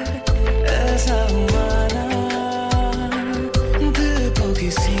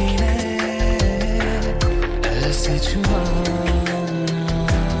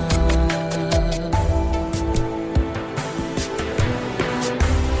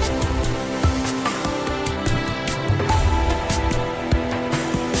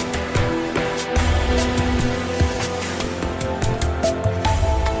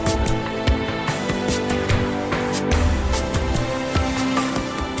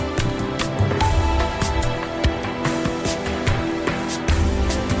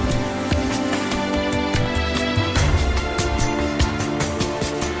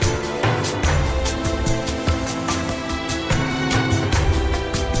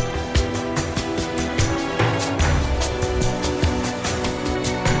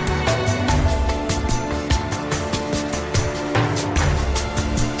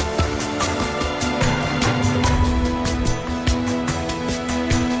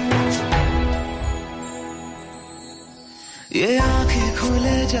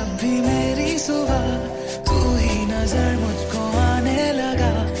जब भी मेरी सुबह तू ही नजर मुझको आने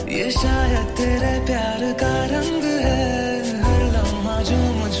लगा ये शायद तेरे प्यार का रंग है हर लम्हा जो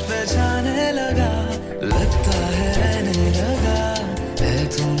मुझ पे छाने लगा लगता है रहने लगा है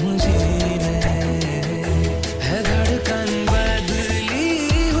तू मुझे में है धड़कन बदली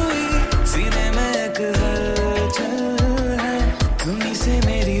हुई सीने में एक हलचल है तुम्हीं से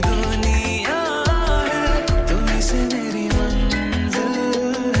मेरी दुनिया है तुम्हीं से मेरी मंजिल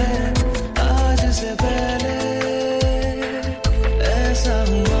है आज से पहले ऐसा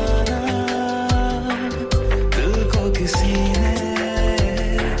हुआ ना दिल को किसी ने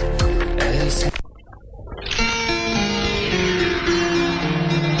ऐसे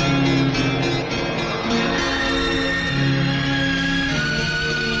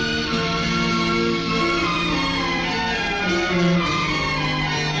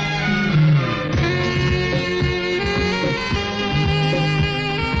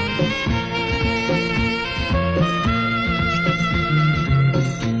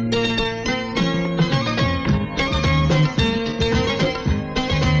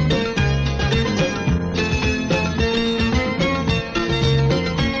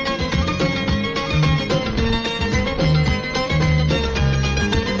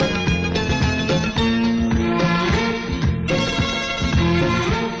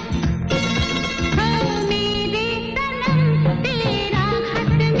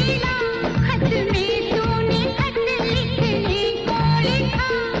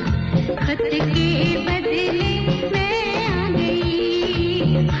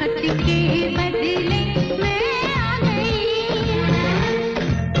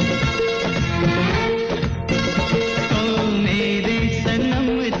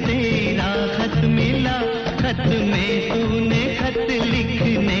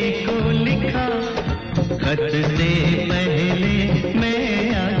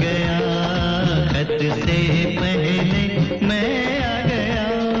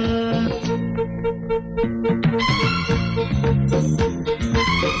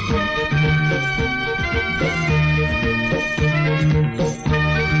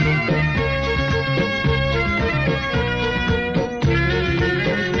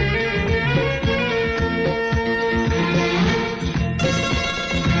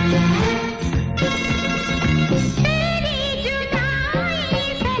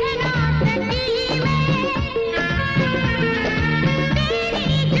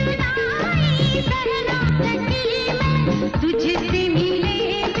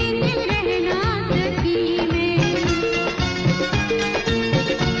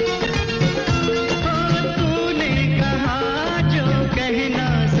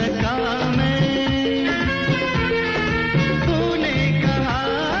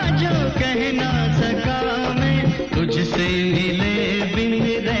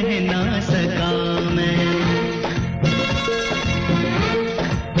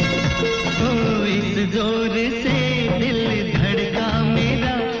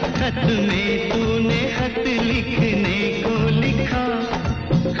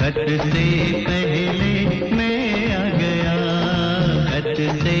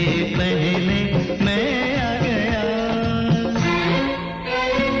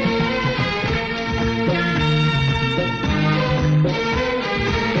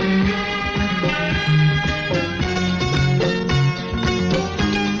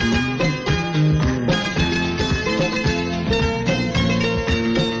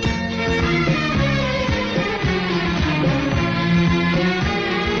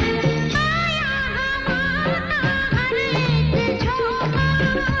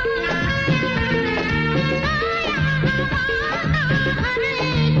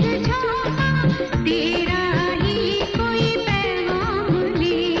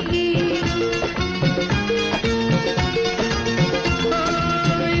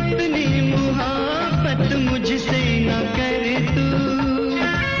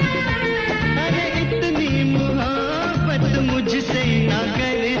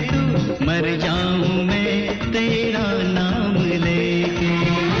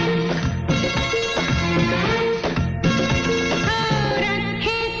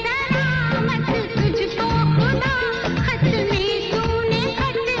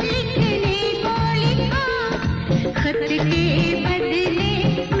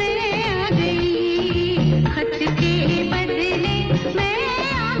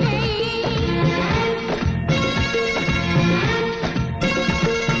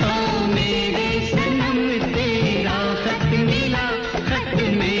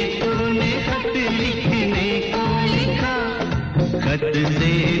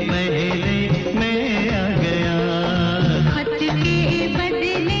से पहले मैं आ गया खत के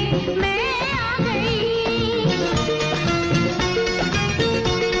बदले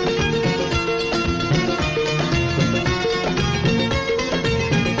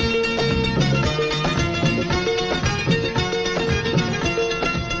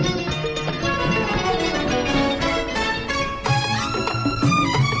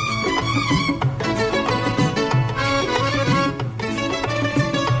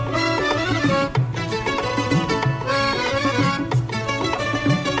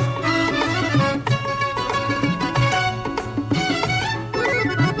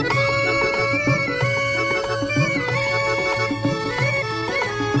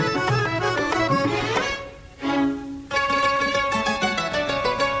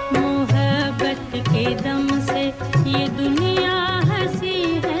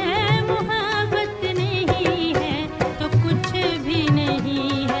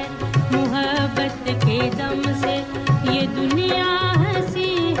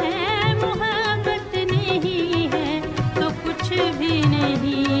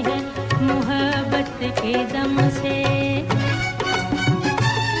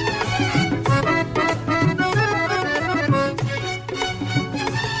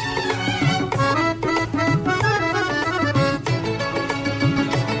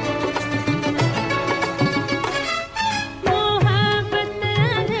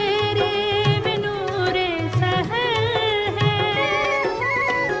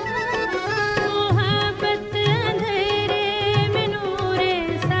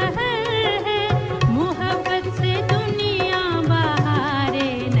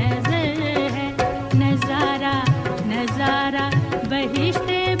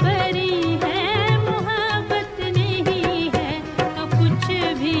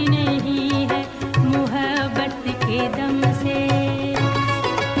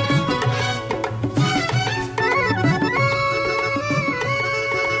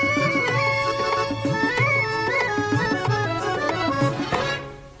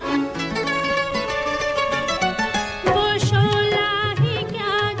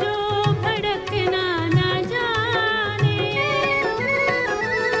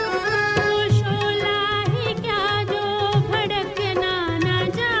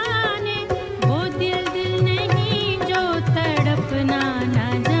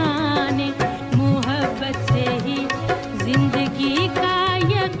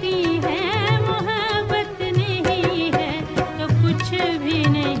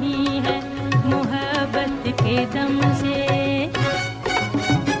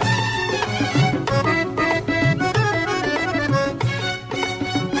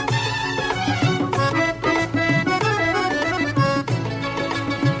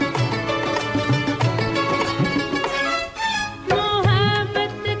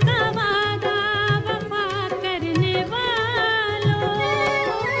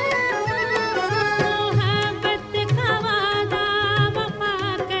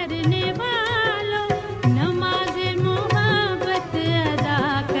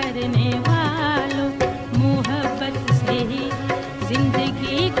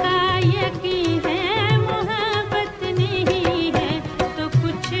जिंदगी का यकीन है मोहब्बत नहीं है तो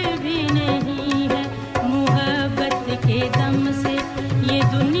कुछ भी नहीं है मोहब्बत के दम से ये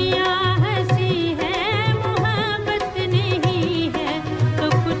दुनिया हंसी है मोहब्बत नहीं है तो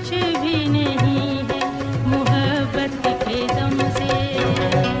कुछ भी नहीं है मोहब्बत के दम से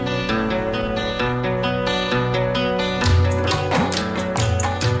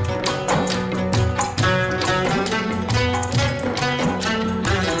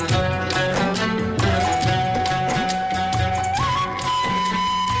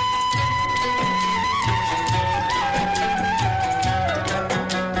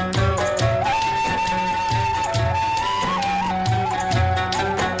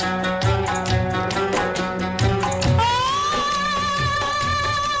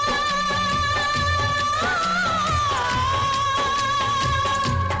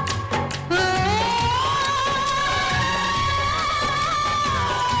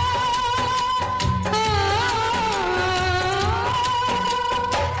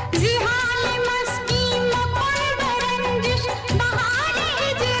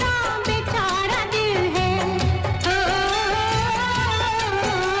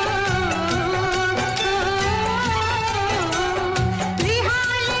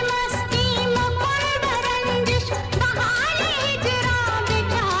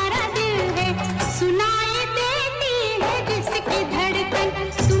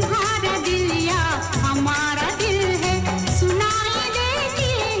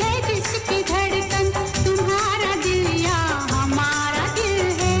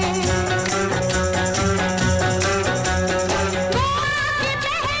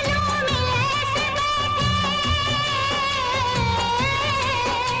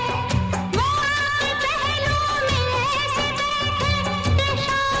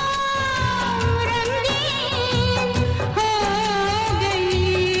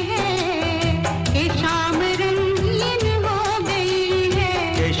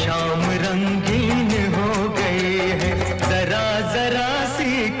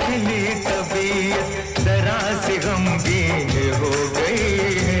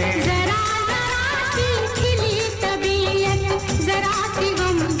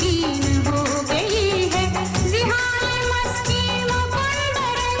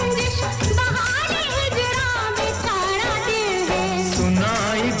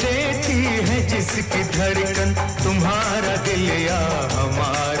जिसकी धड़कन तुम्हारा दिल या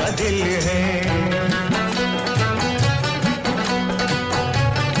हमारा दिल है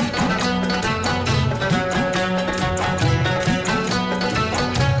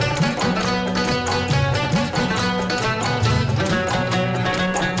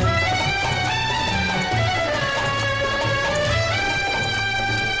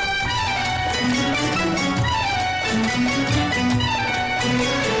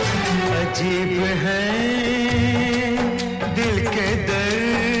अजीब है दिल के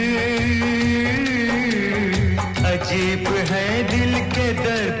दर्द अजीब है दिल के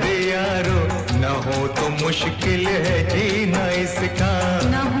दर्द यारो न हो तो मुश्किल है जीना इसका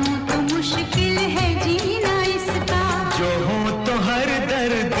न हो तो मुश्किल है जीना इसका जो हो तो हर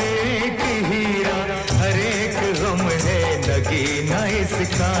दर्द एक हीरा हर एक गम है नगीना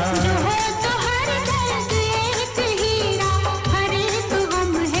इसका जो हो तो हर दर्द एक हीरा हर एक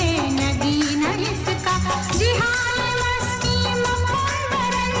गम है नगीना इसका जिहान मस्ती मखौल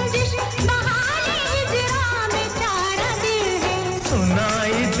रंजिश बहाने हिजरा बेचारा दिल है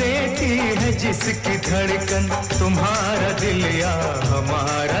सुनाई देती है जिसकी धड़कन तुम्हारा दिल या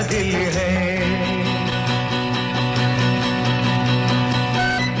हमारा दिल है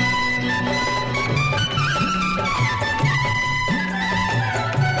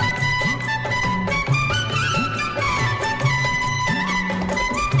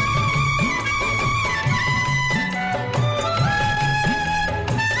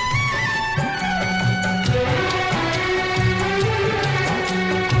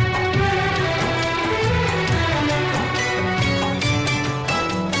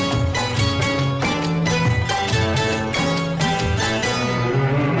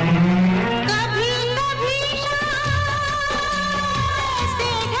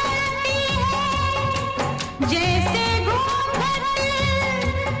जैसे घूंघट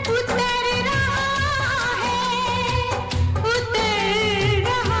उतर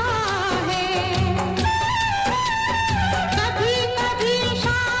रहा है कभी कभी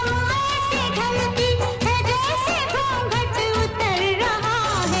शाम ऐसे ढलती है जैसे घूंघट उतर रहा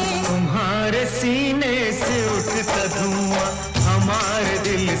है तुम्हारे सीने से उठता धुआं हमारे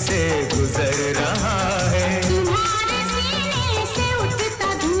दिल से गुजर रहा है तुम्हारे सीने से उठता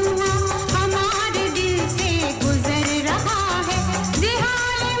धुआं हमारे दिल से गुजर रहा है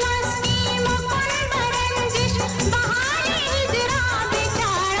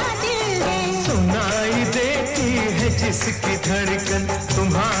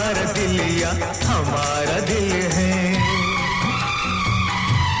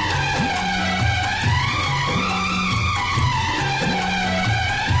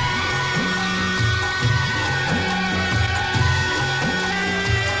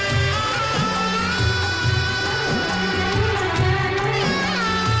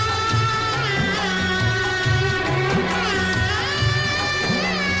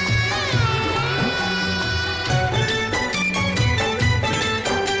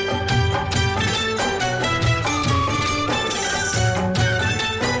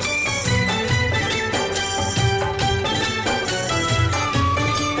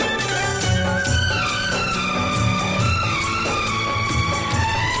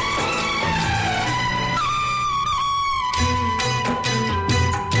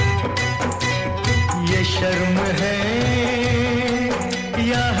शर्म है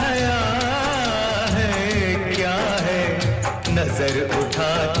या हया है क्या है नजर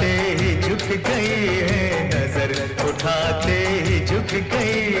उठाते ही झुक गई है नजर उठाते ही झुक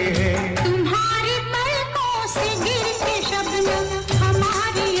गई है तुम्हारी पलकों से गिर के शबनम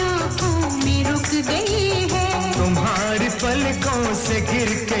हमारी आंखों में रुक गई है तुम्हारी पलकों से गिर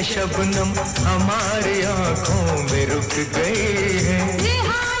के शबनम हमारी आंखों में रुक गई है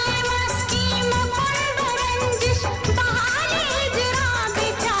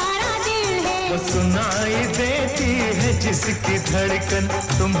वो सुनाई देती है जिसकी धड़कन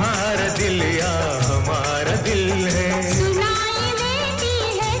तुम्हारा दिल या हमारा दिल है सुनाई देती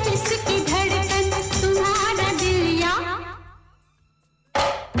है जिसकी धड़कन तुम्हारा दिल या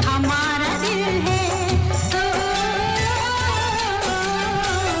हमारा दिल है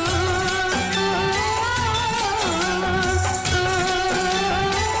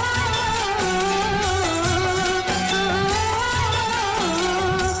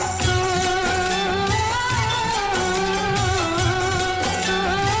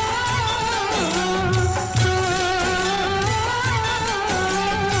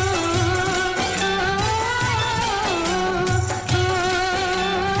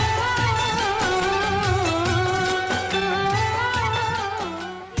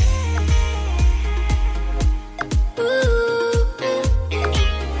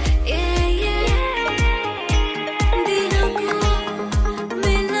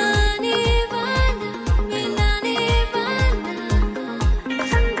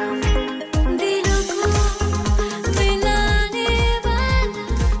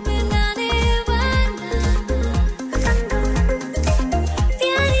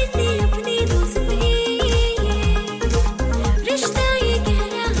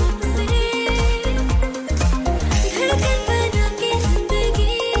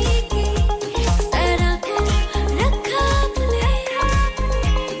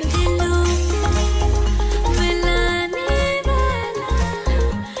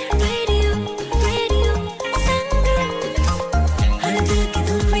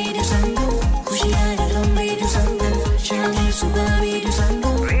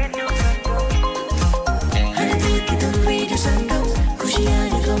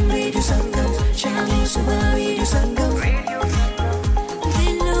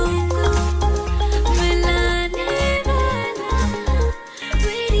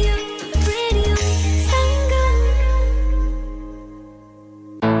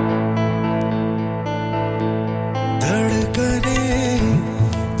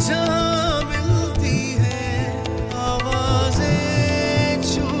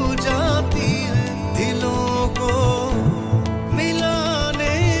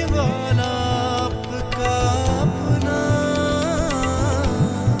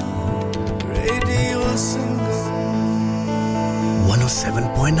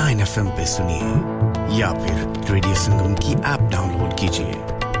FM पे सुनिए या फिर रेडियो संगम की ऐप डाउनलोड कीजिए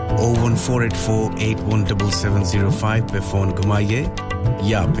 01484817705 पे फोन घुमाइए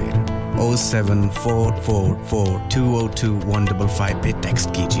या फिर 07444202155 पे टेक्स्ट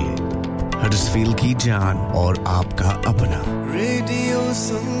कीजिए हडर्सफील्ड की जान और आपका अपना रेडियो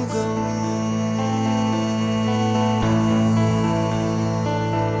संगम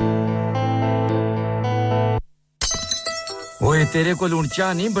ओए तेरे को लूण चा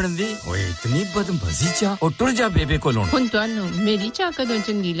नहीं बनदी ओए इतनी बदमजी चा और टुर जा बेबे को लूण हुन ਤੁਹਾਨੂੰ ਮੇਰੀ ਚਾਹ ਕਦੋਂ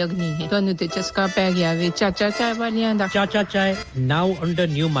ਚੰਗੀ ਲੱਗਣੀ ਹੈ ਤੁਹਾਨੂੰ ਤੇ ਚਸਕਾ ਪੈ ਗਿਆ ਵੇ ਚਾਚਾ ਚਾय ਵਾਲਿਆਂ ਦਾ Chacha Chai now under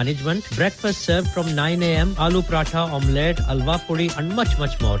new management breakfast served from 9 am aloo paratha omelette alwa puri and much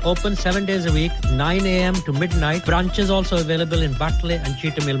more open 7 days a week 9 am to midnight branches also available in Batley and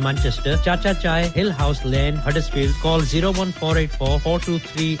Cheetham Hill Manchester Chacha Chai Hill House Lane Huddersfield call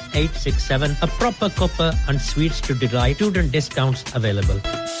 01484423867 a proper cuppa and sweets to delight student discounts available.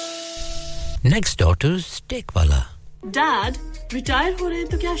 Next door to Steakwala. Dad, retire हो रहे हैं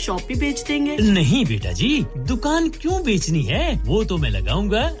तो क्या shop भी बेच देंगे? नहीं बेटा जी, दुकान क्यों बेचनी है? वो तो मैं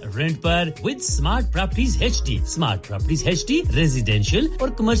लगाऊंगा रेंट पर with smart properties HD. Smart properties HD residential और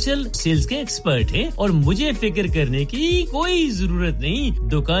कमर्शियल सेल्स के एक्सपर्ट हैं और मुझे फिक्र करने की कोई जरूरत नहीं।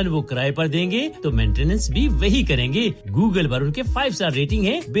 दुकान वो किराए पर देंगे तो मेंटेनेंस भी वही करेंगे। गूगल पर उनके 5 स्टार रेटिंग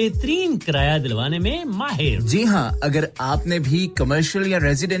है, बेहतरीन किराया दिलवाने में माहिर। जी हां, अगर आपने भी कमर्शियल या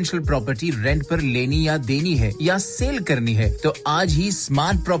रेजिडेंशियल प्रॉपर्टी रेंट पर लेनी या देनी है या सेल करनी है तो आज ही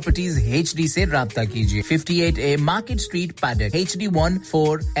स्मार्ट प्रॉपर्टीज एचडी से राब्ता कीजिए 58A market street Paddock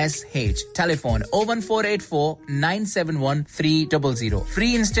HD14SH telephone 01484971300 free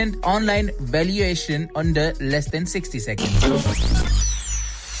instant online valuation under less than 60 seconds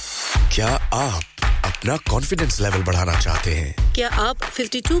क्या आप अपना कॉन्फिडेंस लेवल बढ़ाना चाहते हैं? क्या आप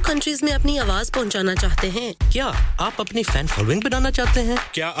 52 कंट्रीज में अपनी आवाज पहुंचाना चाहते हैं? क्या आप अपनी फैन फॉलोइंग बनाना चाहते हैं?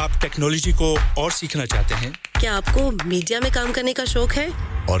 क्या आप टेक्नोलॉजी को और सीखना चाहते हैं? क्या आपको मीडिया में काम करने का शौक है?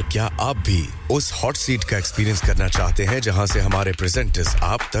 और क्या आप भी उस हॉट सीट का एक्सपीरियंस करना चाहते हैं जहां से हमारे प्रेजेंटर्स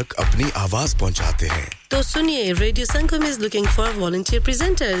आप तक अपनी आवाज पहुंचाते हैं? तो सुनिए, Radio Sangam is looking for volunteer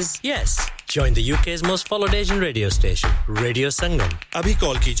presenters. Yes, join the UK's most followed Asian radio station, Radio Sangam. Abhi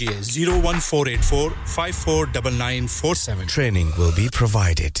call kijiye 01484 549947. Training will be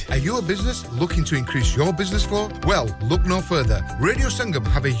provided. Are you a business looking to increase your business flow? Well, look no further. Radio Sangam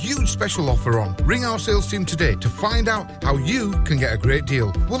have a huge special offer on. Ring our sales team today to find out how you can get a great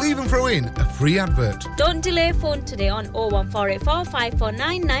deal. We'll even throw in a free advert. Don't delay, phone today on 01484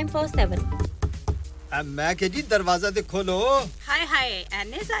 549 947. मैं के जी दरवाजा दे खोलो हाय हाय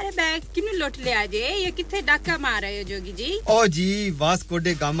एने सारे bag किनु लुट ले आजे ये किथे डाका मार रहे हो जोगी जी ओ जी वास्को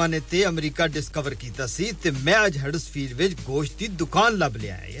डे गामा ने ते अमेरिका डिस्कवर कीता सी ते मैं आज हडर्सफील्ड विच गोश्त दी दुकान लब ले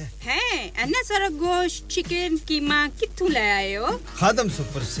आया है एने सारा गोश्त चिकन कीमा किथु ले आए हो खादम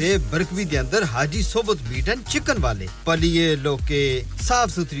सुपर से बरकवी दे अंदर हाजी सोबत मीट एंड चिकन वाले पलिए लोके साफ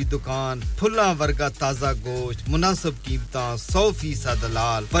सुथरी दुकान फुल्ला वर्गा ताजा गोश्त मुनासिब कीमतां 100%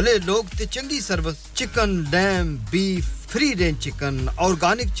 दलाल भले लोग ते चंगी service chicken lamb beef free range chicken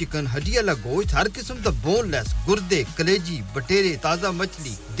organic chicken हड्डी वाला गोश्त हर किस्म दा बोनलेस गुर्दे कलेजी बटेरे ताजा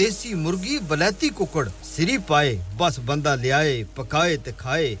मछली देसी मुर्गी बलाती कुकड़ सिरी पाए बस बंदा ले आए पकाए ते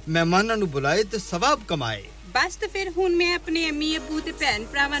खाए मेहमानां नु बुलाए ते सवाब कमाए बस तो फिर हुन मैं अपने अम्मी अब्बू ते भैन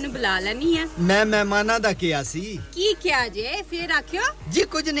भरावां नु बुला लनी है मैं मेहमानां दा किया सी की क्या जे फिर आखियो जी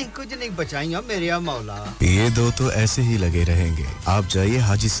कुछ नहीं बचाइयो मेरे मौला ये दो तो ऐसे ही लगे रहेंगे आप जाइए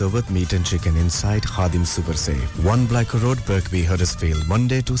Haji Sobat meat and chicken inside Khadim super से 1 Black Road Birkby Huddersfield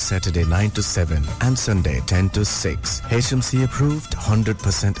Monday to Saturday 9 to 7 and Sunday 10 to 6 HMC approved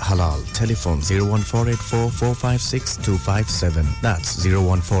 100% halal telephone 01484 456 257 that's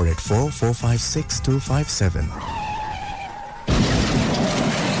 01484 456 257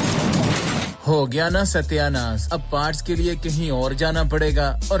 हो गया ना सत्यानाश अब पार्ट्स के लिए कहीं और जाना पड़ेगा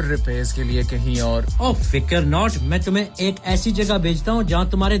और रिपेयर्स के लिए कहीं और ओ फिकर नॉट मैं तुम्हें एक ऐसी जगह भेजता हूं जहां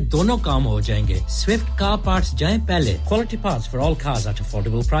तुम्हारे दोनों काम हो जाएंगे स्विफ्ट कार पार्ट्स जाएं पहले quality parts for all cars at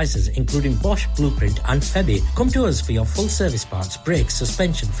affordable prices including Bosch Blueprint and Febby come to us for your full service parts brakes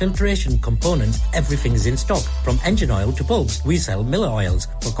suspension filtration components everything is in stock from engine oil to bulbs we sell Miller oils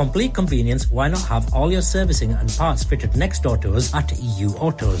for complete convenience why not have all your servicing and parts fitted next door to us at EU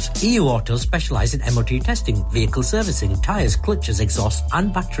Autos specialize in MOT testing, vehicle servicing, tyres, clutches, exhausts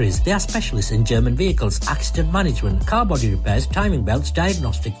and batteries. They are specialists in German vehicles, accident management, car body repairs, timing belts,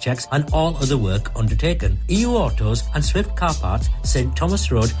 diagnostic checks and all other work undertaken. EU Autos and Swift Car Parts, St Thomas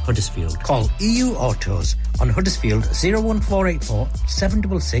Road, Huddersfield. Call EU Autos on Huddersfield 01484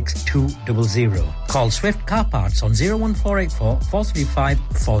 766 200. Call Swift Car Parts on 01484 435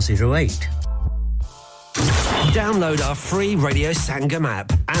 408. Download our free Radio Sangam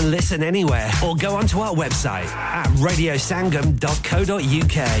app and listen anywhere or go onto our website at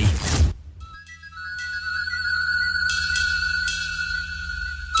radiosangam.co.uk.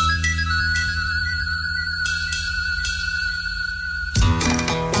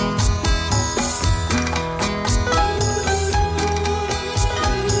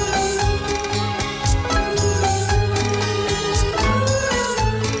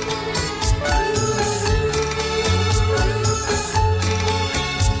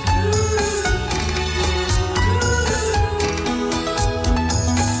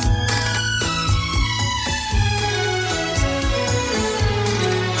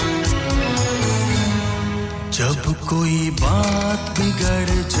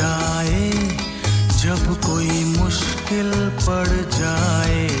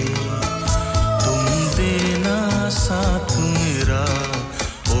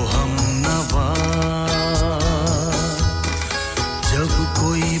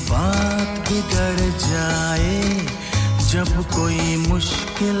 जब कोई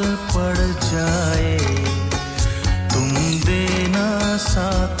मुश्किल पड़ जाए तुम देना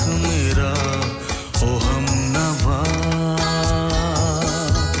साथ मेरा ओ हमनवा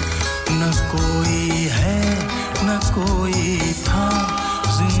न कोई है न कोई था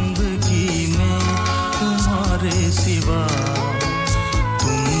जिंदगी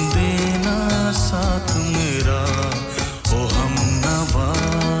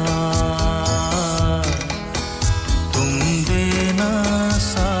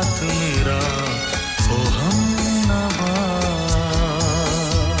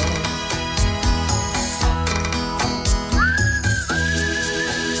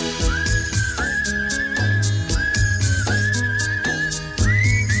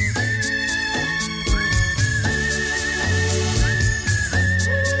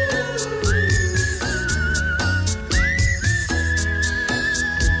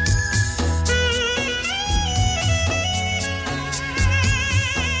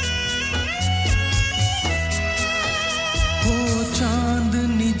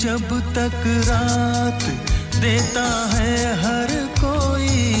जब तक रात देता है हर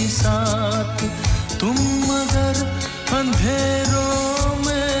कोई साथ तुम मगर अंधेरों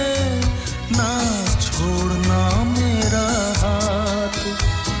में ना छोड़ना मेरा हाथ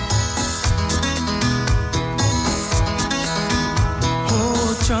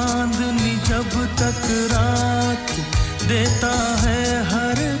हो चांदनी जब तक रात देता है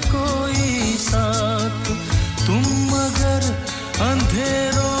हर कोई साथ तुम मगर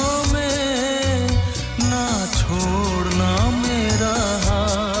अंधेरों में ना छोड़ना मेरा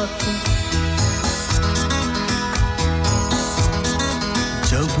हाथ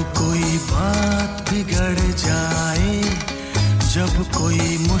जब कोई बात बिगड़ जाए जब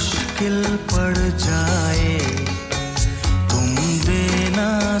कोई मुश्किल पड़ जाए तुम देना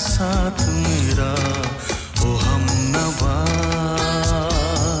साथ मेरा ओ हमनवा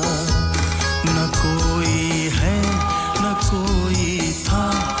न कोई है न कोई था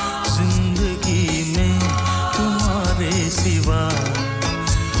जिंदगी में तुम्हारे सिवा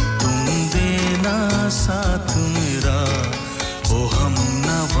तुम देना साथ मेरा ओ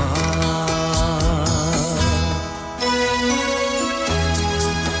हमनवा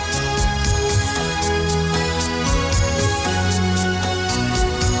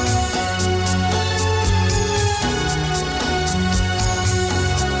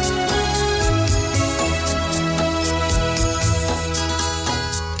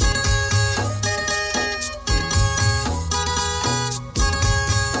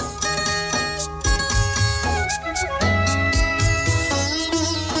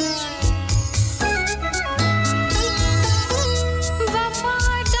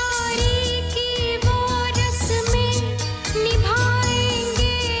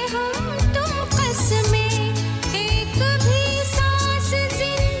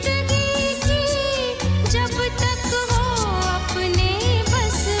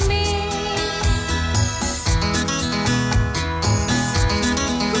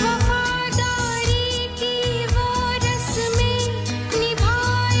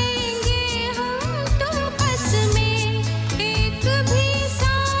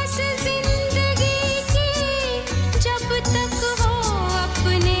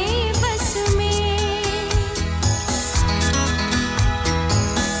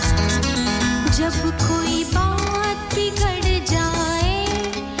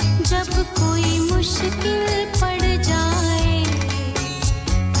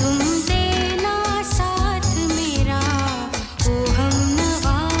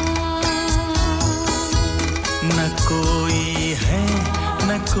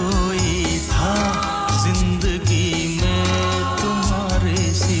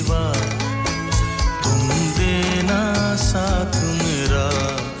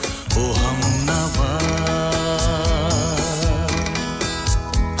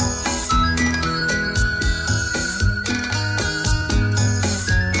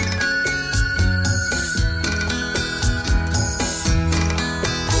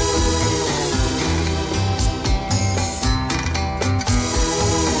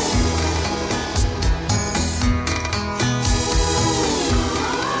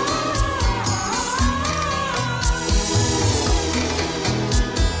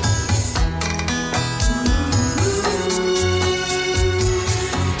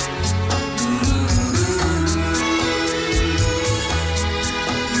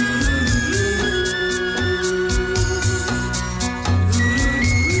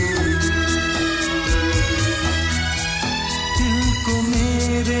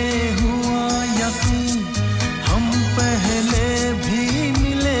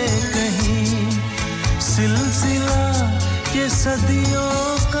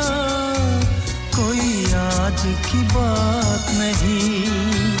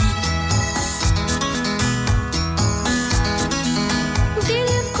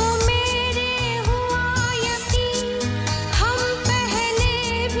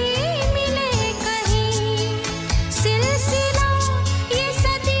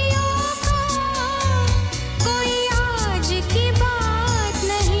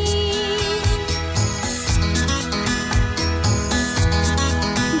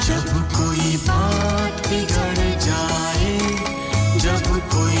जब कोई बात बिगड़ जाए जब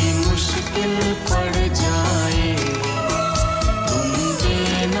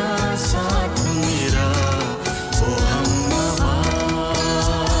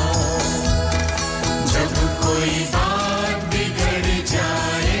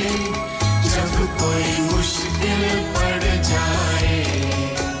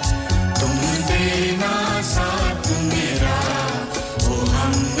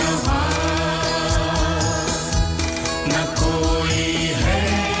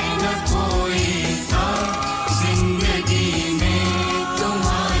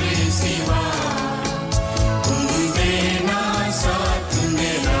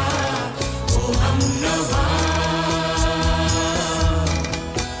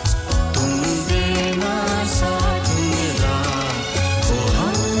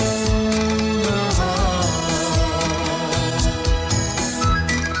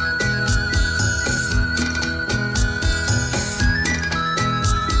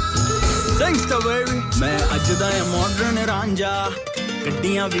Gangsta baby मैं ਅੱਜ ਦਾ ਮਾਡਰਨ ਰਾਂਝਾ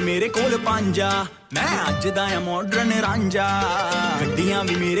ਗੱਡੀਆਂ ਵੀ ਮੇਰੇ ਕੋਲ ਪੰਜਾ ਮੈਂ ਅੱਜ ਦਾ ਮਾਡਰਨ ਰਾਂਝਾ ਗੱਡੀਆਂ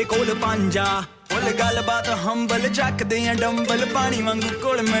ਵੀ ਮੇਰੇ ਕੋਲ ਪੰਜਾ ਫੁੱਲ ਗੱਲਬਾਤ ਹੰਬਲ ਚੱਕਦੇ ਆ ਡੰਬਲ ਪਾਣੀ ਵਾਂਗੂ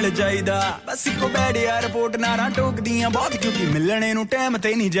ਕੋਲ ਮਿਲ ਜਾਈਦਾ ਬਸ ਇੱਕੋ ਬੈਡ 에어ਪੋਰਟ ਨਾਰਾਂ ਟੋਕਦੀਆਂ ਬਹੁਤ ਕਿਉਂਕਿ ਮਿਲਣੇ ਨੂੰ ਟਾਈਮ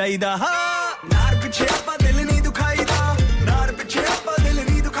ਤੇ ਨਹੀਂ ਜਾਈਦਾ ਹਾਂ ਨਾਰ ਪਿੱਛੇ ਆਪਾਂ ਦਿਲ ਨਹੀਂ ਦੁਖਾਈਦਾ ਨਾਰ ਪਿੱਛੇ ਆਪਾਂ ਦਿਲ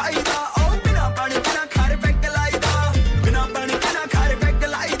ਨਹੀਂ ਦੁਖਾਈਦਾ ਉਹ ਬਿਨਾ ਪਾਣੀ ਬਿਨਾ ਖਾਰੇ ਪੈਗ ਲਾਈਦਾ ਬਿਨਾ ਪਾਣੀ ਬਿਨਾ ਖਾਰੇ ਪੈਗ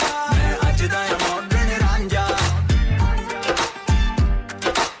ਲਾਈਦਾ ਮੈਂ ਅੱਜ ਦਾ ਮਾਡਰਨ ਰਾਂਝਾ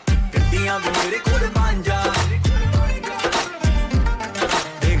ਗੱਡੀਆਂ ਵੀ ਮੇਰੇ ਕੋਲ ਪੰਜਾ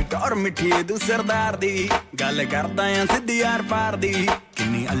ਔਰ ਮਿੱਠੀ ਤੂੰ ਸਰਦਾਰ ਦੀ ਗੱਲ ਕਰਦਾ ਆਂ ਸਿੱਧੀ ਯਾਰ ਪਾਰ ਦੀ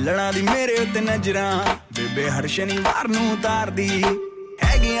ਕਿੰਨੀ ਅਲੜਾਂ ਦੀ ਮੇਰੇ ਉੱਤੇ ਨਜ਼ਰਾਂ ਬੇਬੇ ਹਰ ਸ਼ਨੀਵਾਰ ਨੂੰ ਉਤਾਰਦੀ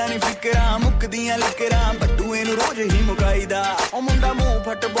ਹੈਗੀਆਂ ਨੀ ਫਿਕਰਾਂ ਮੁੱਕਦੀਆਂ ਲਿਕਰਾਂ ਬੱਟੂ ਇਹਨੂੰ ਰੋਜ਼ ਹੀ ਮੁਕਾਈਦਾ ਉਹ ਮੁੰਡਾ ਮੂੰਹ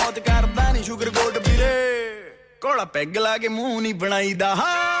ਫੱਟ ਬਹੁਤ ਕਰਦਾ ਨੀ ਸ਼ੂਗਰ ਗੋਟ ਵੀਰੇ ਕੋਲਾ ਪੈਗ ਲਾ ਕੇ ਮੂੰਹ ਨਹੀਂ ਬਣਾਈਦਾ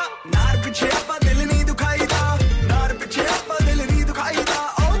ਹਾਂ ਨਾਰ ਪਿੱਛੇ ਆਪਾਂ ਦਿਲ ਨਹੀਂ ਦੁਖਾਈਦਾ ਨਾਰ ਪਿੱਛੇ ਆਪਾਂ ਦਿਲ ਨਹੀਂ ਦੁਖਾਈਦਾ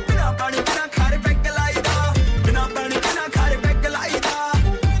ਉਹ ਬਿਨਾ ਪਾਣੀ ਬਿਨਾ ਖਾਰੇ ਪੈਗ ਲਾਈਦਾ ਬਿਨਾ ਪਾਣੀ ਬਿਨਾ ਖਾਰੇ ਪੈਗ ਲਾਈਦਾ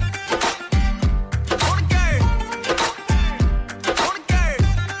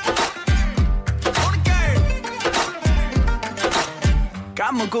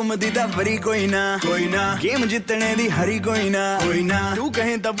ਕੰਮ ਕੁਮ ਦੀ ਤਾਂ ਵਰੀ ਕੋਈ ਨਾ ਗੇਮ ਜਿੱਤਣੇ ਦੀ ਹਰੀ ਕੋਈ ਨਾ ਤੂੰ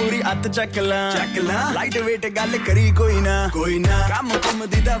ਕਹੇ ਤਾਂ ਪੂਰੀ ਅੱਤ ਚੱਕ ਲਾ ਲਾਈਟ ਵੇਟ ਗੱਲ ਕਰੀ ਕੋਈ ਨਾ ਕੰਮ ਕੁਮ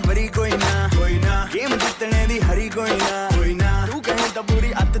ਦੀ ਤਾਂ ਵਰੀ ਕੋਈ ਨਾ ਗੇਮ ਜਿੱਤਣੇ ਦੀ ਹਰੀ ਕੋਈ ਨਾ ਤੂੰ ਕਹੇ ਤਾਂ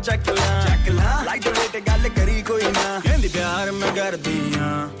ਪੂਰੀ ਅੱਤ ਚੱਕ ਲਾ ਲਾਈਟ ਵੇਟ ਗੱਲ ਕਰੀ ਕੋਈ ਨਾ ਕਹਿੰਦੀ ਪਿਆਰ ਮੈਂ ਕਰਦੀ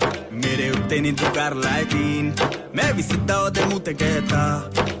ਆ ਮੇਰੇ ਉੱਤੇ ਨਹੀਂ ਤੂੰ ਕਰ ਲੈ ਯਕੀਨ ਮੈਂ ਵੀ ਸਿੱਧਾ ਉਹਦੇ ਮੂੰਹ ਤੇ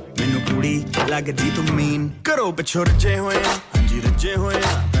ਕਹਿਤਾ ਮੈਨੂੰ ਕੁੜੀ ਲੱਗਦੀ ਤੂੰ ਮੀਨ ਕਰੋ ਪਿਛੋਂ ਰੱਜੇ ਹੋਏ ਆ ਰੱਜੇ ਹੋਇਆ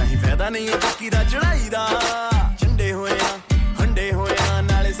ਨਹੀਂ ਫਾਇਦਾ ਨਹੀਂ ਉਹ ਟੱਕੀ ਦਾ ਚੜਾਈ ਦਾ ਝੰਡੇ ਹੋਇਆ ਹੰਡੇ ਹੋਇਆ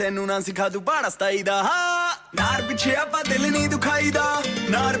ਨਾਲੇ ਸੈਨੂੰ ਨਾ ਸਿਖਾ ਦੂ ਬਾਣਾ ਸਤਾਈ ਦਾ ਹਾਂ ਨਾਰ ਪਿੱਛੇ ਆਪਾਂ ਦਿਲ ਨਹੀਂ ਦੁਖਾਈਦਾ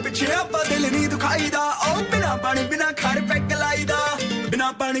ਨਾਰ ਪਿੱਛੇ ਆਪਾਂ ਦਿਲ ਨਹੀਂ ਦੁਖਾਈਦਾ ਉਹ ਬਿਨਾ ਪਾਣੀ ਬਿਨਾ ਖਾਰੇ ਪੈਗ ਲਾਈਦਾ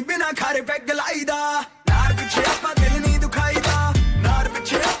ਬਿਨਾ ਪਾਣੀ ਬਿਨਾ ਖਾਰੇ ਪੈਗ ਲਾਈਦਾ ਨਾਰ ਪਿੱਛੇ ਆਪਾਂ ਦਿਲ ਨਹੀਂ ਦੁਖਾਈਦਾ ਨਾਰ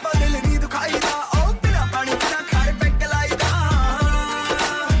ਪਿੱਛੇ ਆਪਾਂ ਦਿਲ ਨਹੀਂ ਦੁਖਾਈਦਾ ਉਹ ਬਿਨਾ ਪਾਣੀ ਬਿਨਾ ਖਾਰੇ ਪੈਗ ਲਾਈਦਾ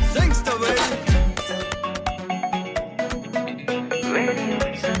Gangsta baby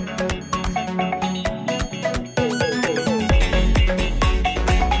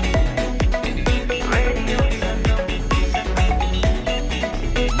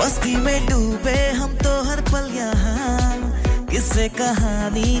मस्ती में डूबे हम तो हर पल यहाँ किस्से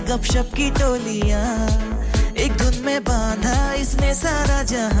कहानी गपशप की टोलियाँ एक धुन में बांधा इसने सारा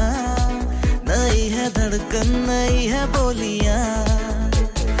जहाँ नई है धड़कन नई है बोलियाँ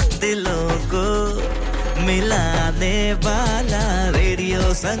दिलों को मिलाने वाला रेडियो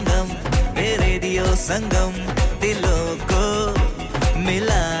संगम दिलों को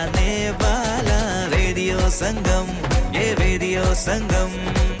मिलाने वाला रेडियो संगम ये रेडियो संगम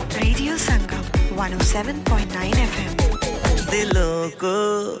 107.9 FM दिलों को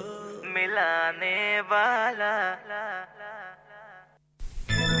मिलाने वाला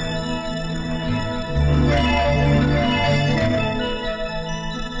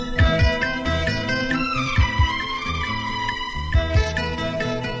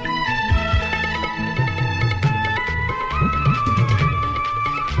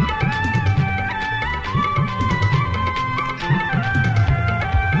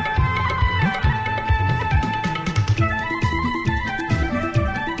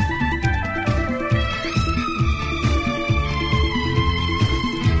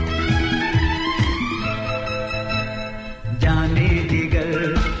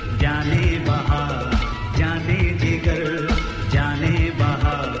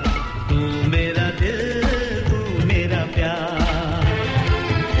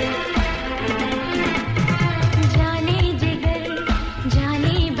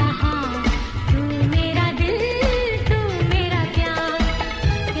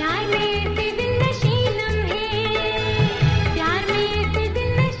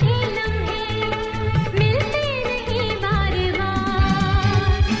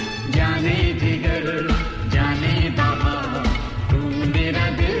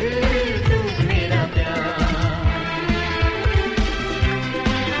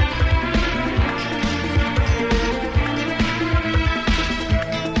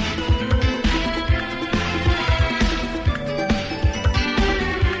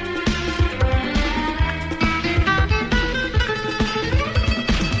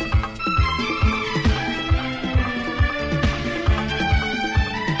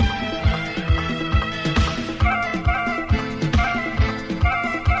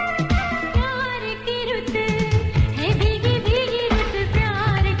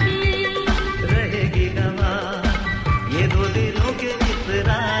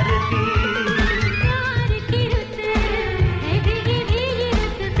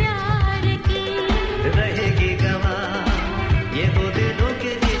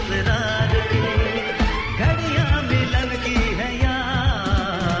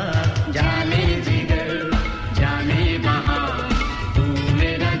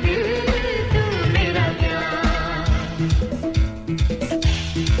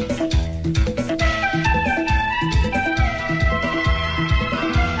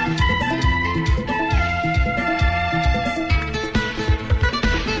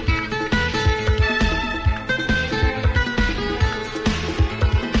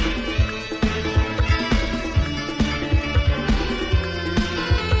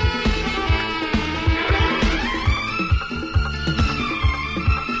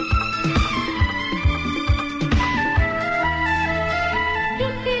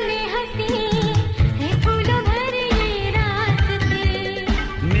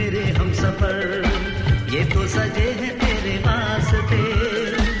ये तो सजे हैं तेरे वास्ते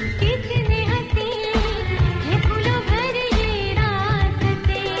कितने हंसी ये फूलों भरी ये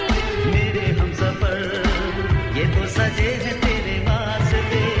रास्ते मेरे हमसफर ये तो सजे हैं तेरे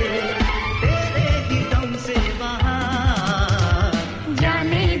वास्ते तेरे ही दम से बहार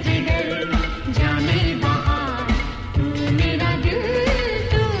जाने जिगर जाने बहार तू मेरा दिल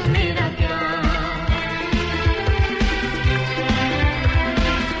तू मेरा प्यार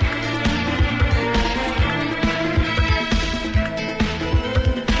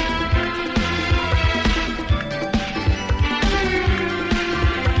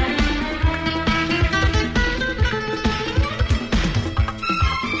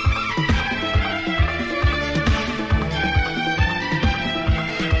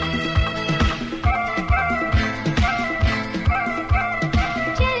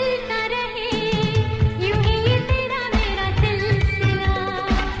चलता रहे यूं ही ये तेरा मेरा सिलसिला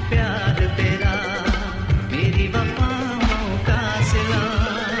प्यार तेरा मेरी वफाओं का सिला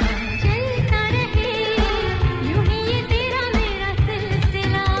चलता रहे यूं ही ये तेरा मेरा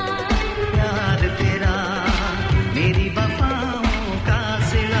सिलसिला प्यार तेरा मेरी वफाओं का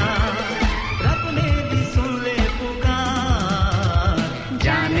सिला रब ने भी सुन ले पुकार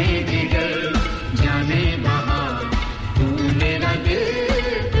जाने जिगर जाने बहार तू मेरा दिल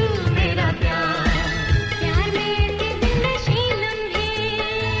तू मेरा प्यार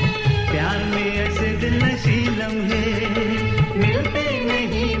प्यार में ऐसे दिल नशी लम्हे मिलते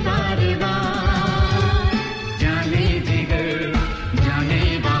नहीं बार बार जाने जिगर जाने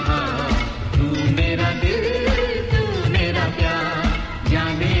बहार तू मेरा दिल तू मेरा प्यार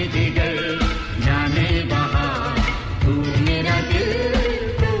जाने जिगर जाने बहार तू मेरा दिल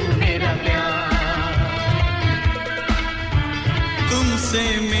तू मेरा प्यार तुमसे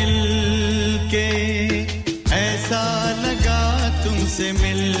मिलके ऐसा लगा तुमसे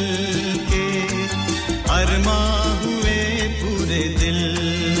मिलके अरमां हुए पूरे दिल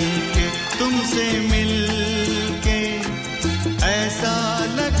के तुमसे मिलके ऐसा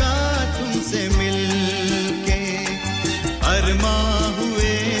लगा तुमसे मिलके अरमां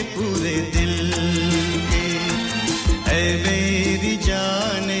हुए पूरे दिल के ऐ मेरी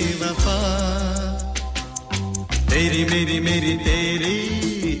जाने वफा तेरी मेरी मेरी तेरी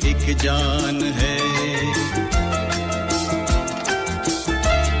एक जान है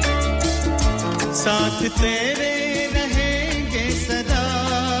साथ तेरे रहेंगे सदा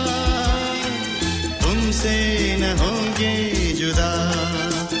तुमसे न होंगे जुदा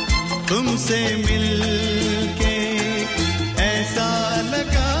तुमसे मिलके ऐसा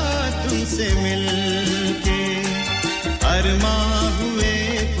लगा तुमसे मिलके अरमां हुए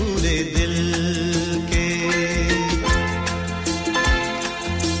पूरे दिल के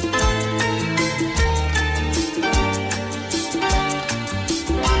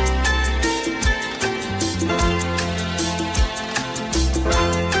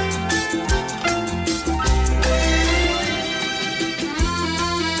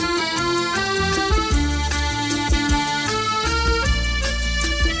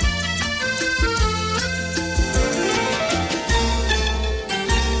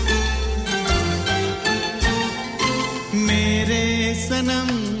मेरे सनम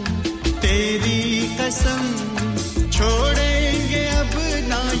तेरी कसम छोड़ेंगे अब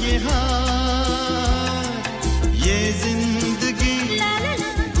ना ये हाथ ये जिंदगी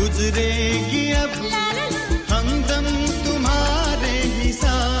गुजरेगी अब हमदम तुम्हारे ही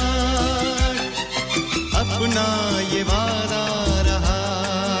साथ अपना ये वादा रहा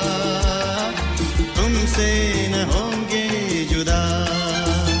तुमसे न होंगे जुदा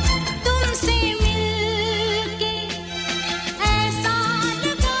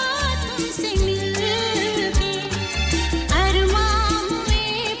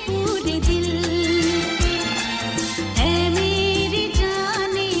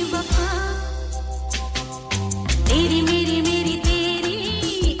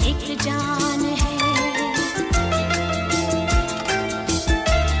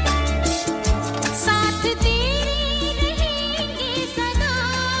साथ तेरी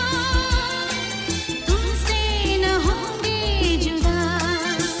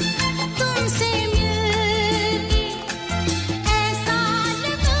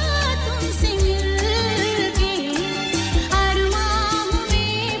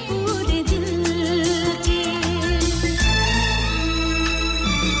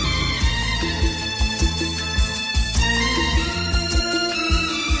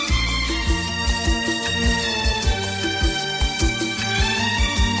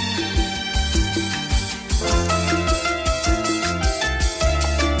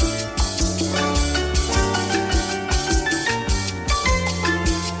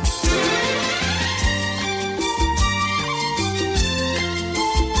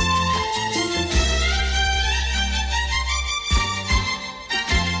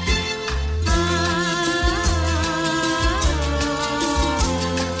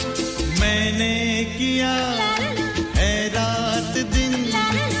मैंने किया है रात दिन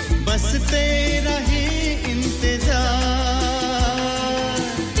बस तेरा ही इंतजार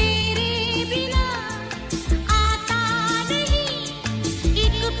तेरे बिना आता नहीं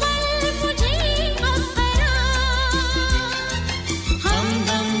एक पल मुझे अब करार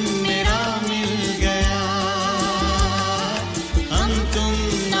हमदम मेरा मिल गया हम तुम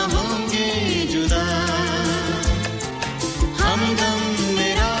न होंगे जुदा हमदम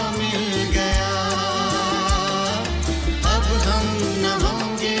मेरा मिल गया अब हम न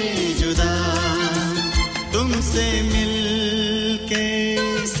होंगे जुदा तुमसे मिलके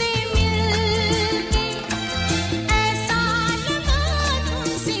ऐसा लगा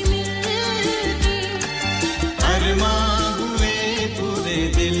तुमसे मिलके अरमां हुए पूरे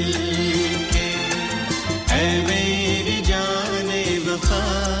दिल के ऐ मेरी जाने वफा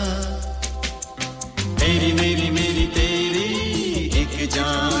तेरी मेरी मेरी तेरी एक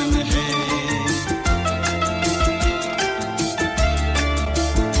जान है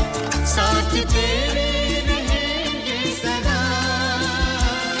साथ तेरे रहेंगे सदा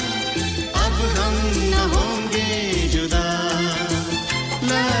अब हम न होंगे जुदा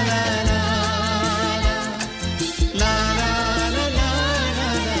ला ला ला ला ला ला ला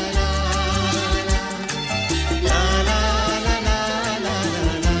ला ला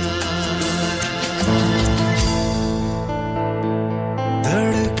ला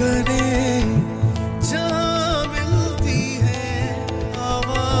धड़कने जहाँ मिलती है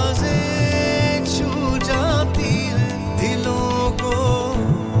आवाजें छू जाती है दिलों को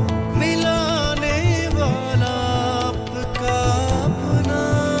मिलाने वाला आपका अपना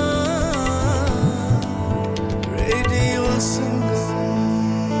radio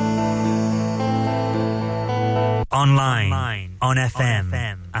Online, on FM,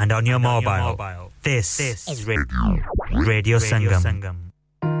 and on your mobile. This is Radio Sangam.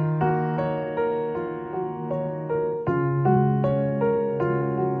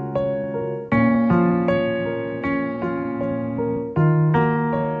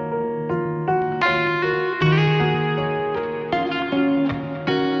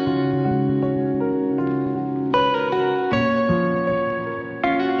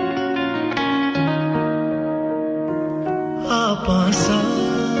 आपसा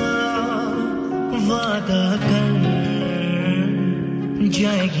वादा कर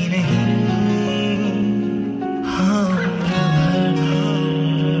जाएगी नहीं हाँ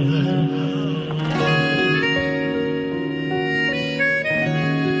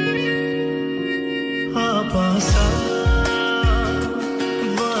आपसा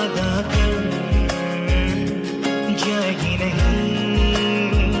वादा कर जाएगी नहीं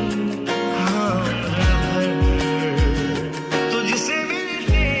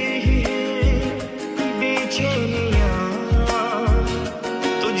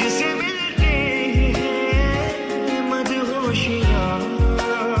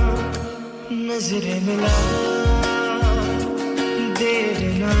नजरें मिला देर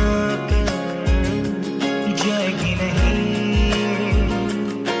ना कर जाएगी नहीं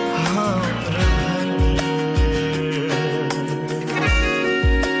हाँ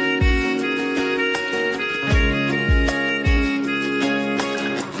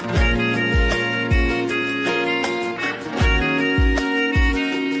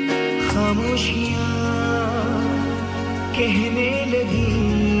खामोशियाँ कहने लगी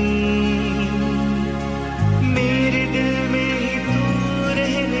मेरे दिल में ही तू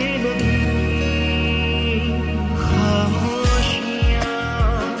रहने लगी खामोशियाँ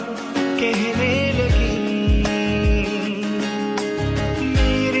कहने लगी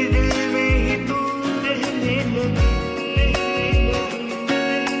मेरे दिल में ही तू रहने लगी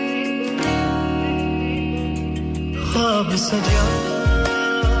ख्वाब सजा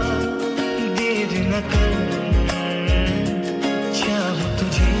देर न कर चाहूं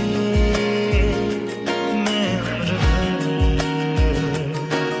तुझे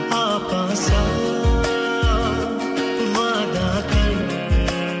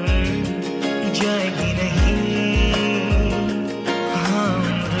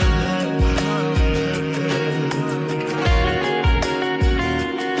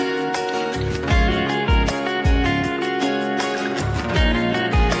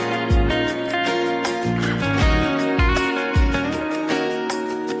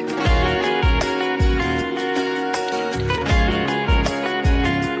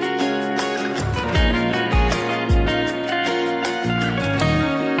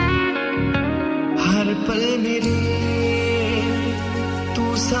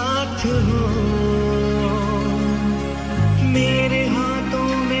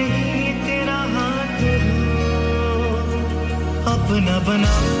अपना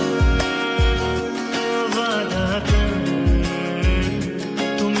बना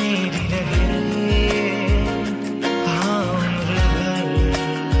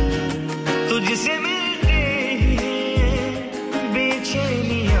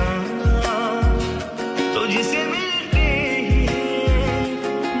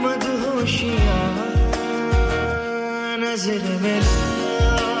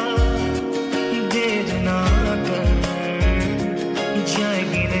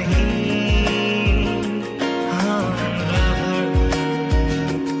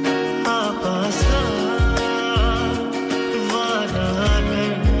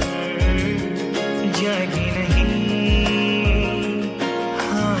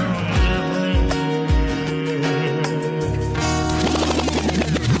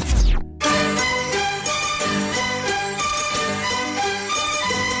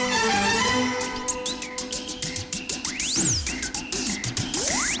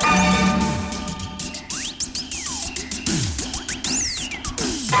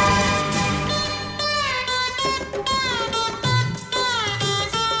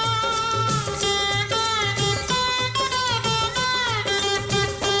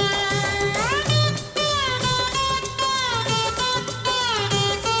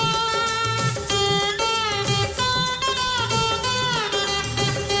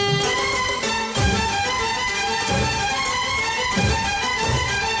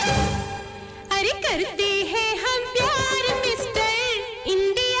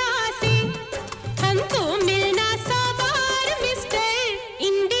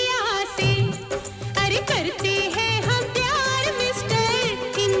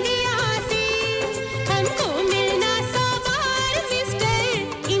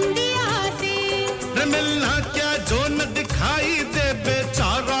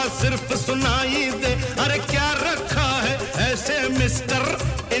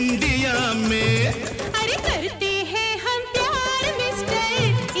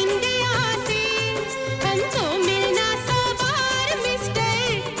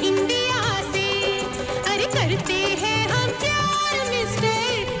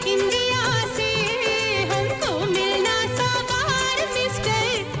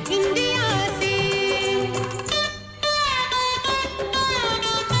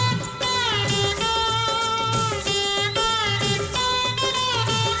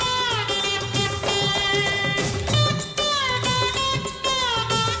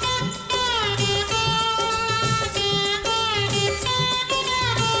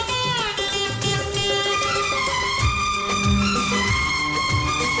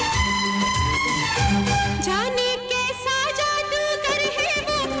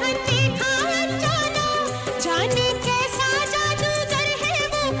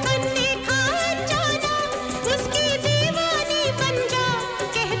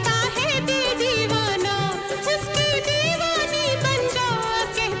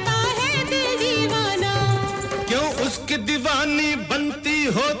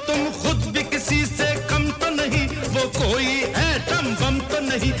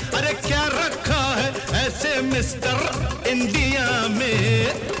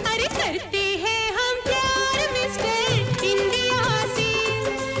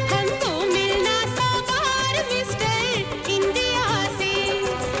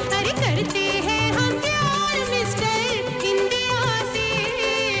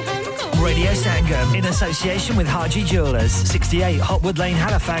Association with Haji Jewellers, 68 Hotwood Lane,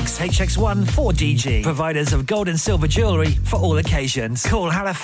 Halifax, HX1 4DG. Providers of gold and silver jewellery for all occasions. Call Halifax